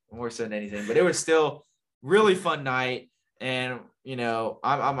 Yeah. More so than anything. But it was still really fun night. And,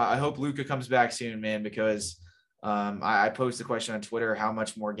 I hope Luka comes back soon, man, because I posed the question on Twitter, how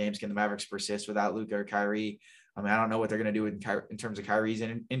much more games can the Mavericks persist without Luka or Kyrie? I mean, I don't know what they're going to do in terms of Kyrie's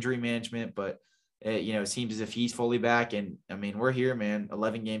injury management, but it seems as if he's fully back. And I mean, we're here, man,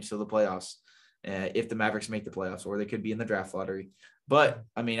 11 games to the playoffs, if the Mavericks make the playoffs, or they could be in the draft lottery. But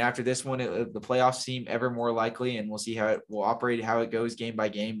I mean, after this one, the playoffs seem ever more likely, and we'll see how it will operate, how it goes game by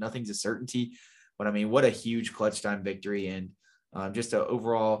game. Nothing's a certainty, but I mean, what a huge clutch time victory, and just an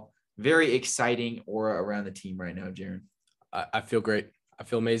overall very exciting aura around the team right now, Jaron. I feel great. I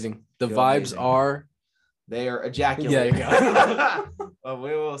feel amazing. The vibes are. They are ejaculating. Yeah,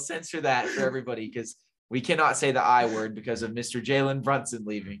 we will censor that for everybody because we cannot say the I word because of Mr. Jalen Brunson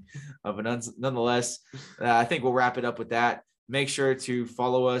leaving. But nonetheless, I think we'll wrap it up with that. Make sure to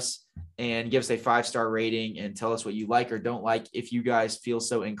follow us and give us a 5-star rating and tell us what you like or don't like. If you guys feel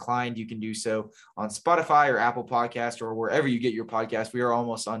so inclined, you can do so on Spotify or Apple Podcast or wherever you get your podcast. We are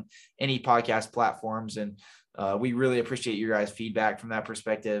almost on any podcast platforms, and we really appreciate your guys' feedback from that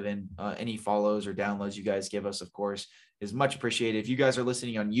perspective, and any follows or downloads you guys give us, of course, is much appreciated. If you guys are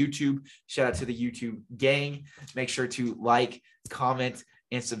listening on YouTube, shout out to the YouTube gang. Make sure to like, comment,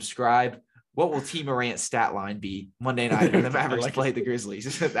 and subscribe. What will T. Morant's stat line be Monday night when the Mavericks play the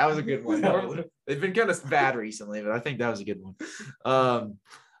Grizzlies? That was a good one. They've been kind of bad recently, but I think that was a good one.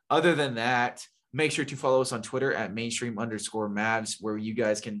 Other than that, make sure to follow us on Twitter at mainstream_Mavs, where you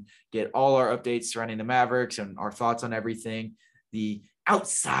guys can get all our updates surrounding the Mavericks and our thoughts on everything. The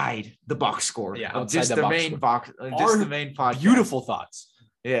outside the box score. Yeah, just the main box, just the main podcast. Beautiful thoughts.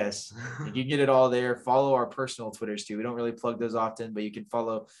 Yes, you can get it all there. Follow our personal Twitters too. We don't really plug those often, but you can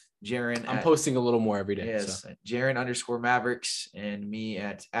follow Jaron. I'm posting a little more every day. Yes, so. Jaron_Mavericks and me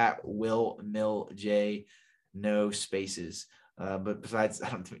at Will Mill J. no spaces. But besides, I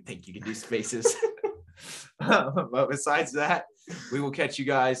don't think you can do spaces. But besides that, we will catch you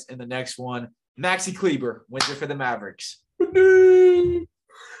guys in the next one. Maxi Kleber wins it for the Mavericks.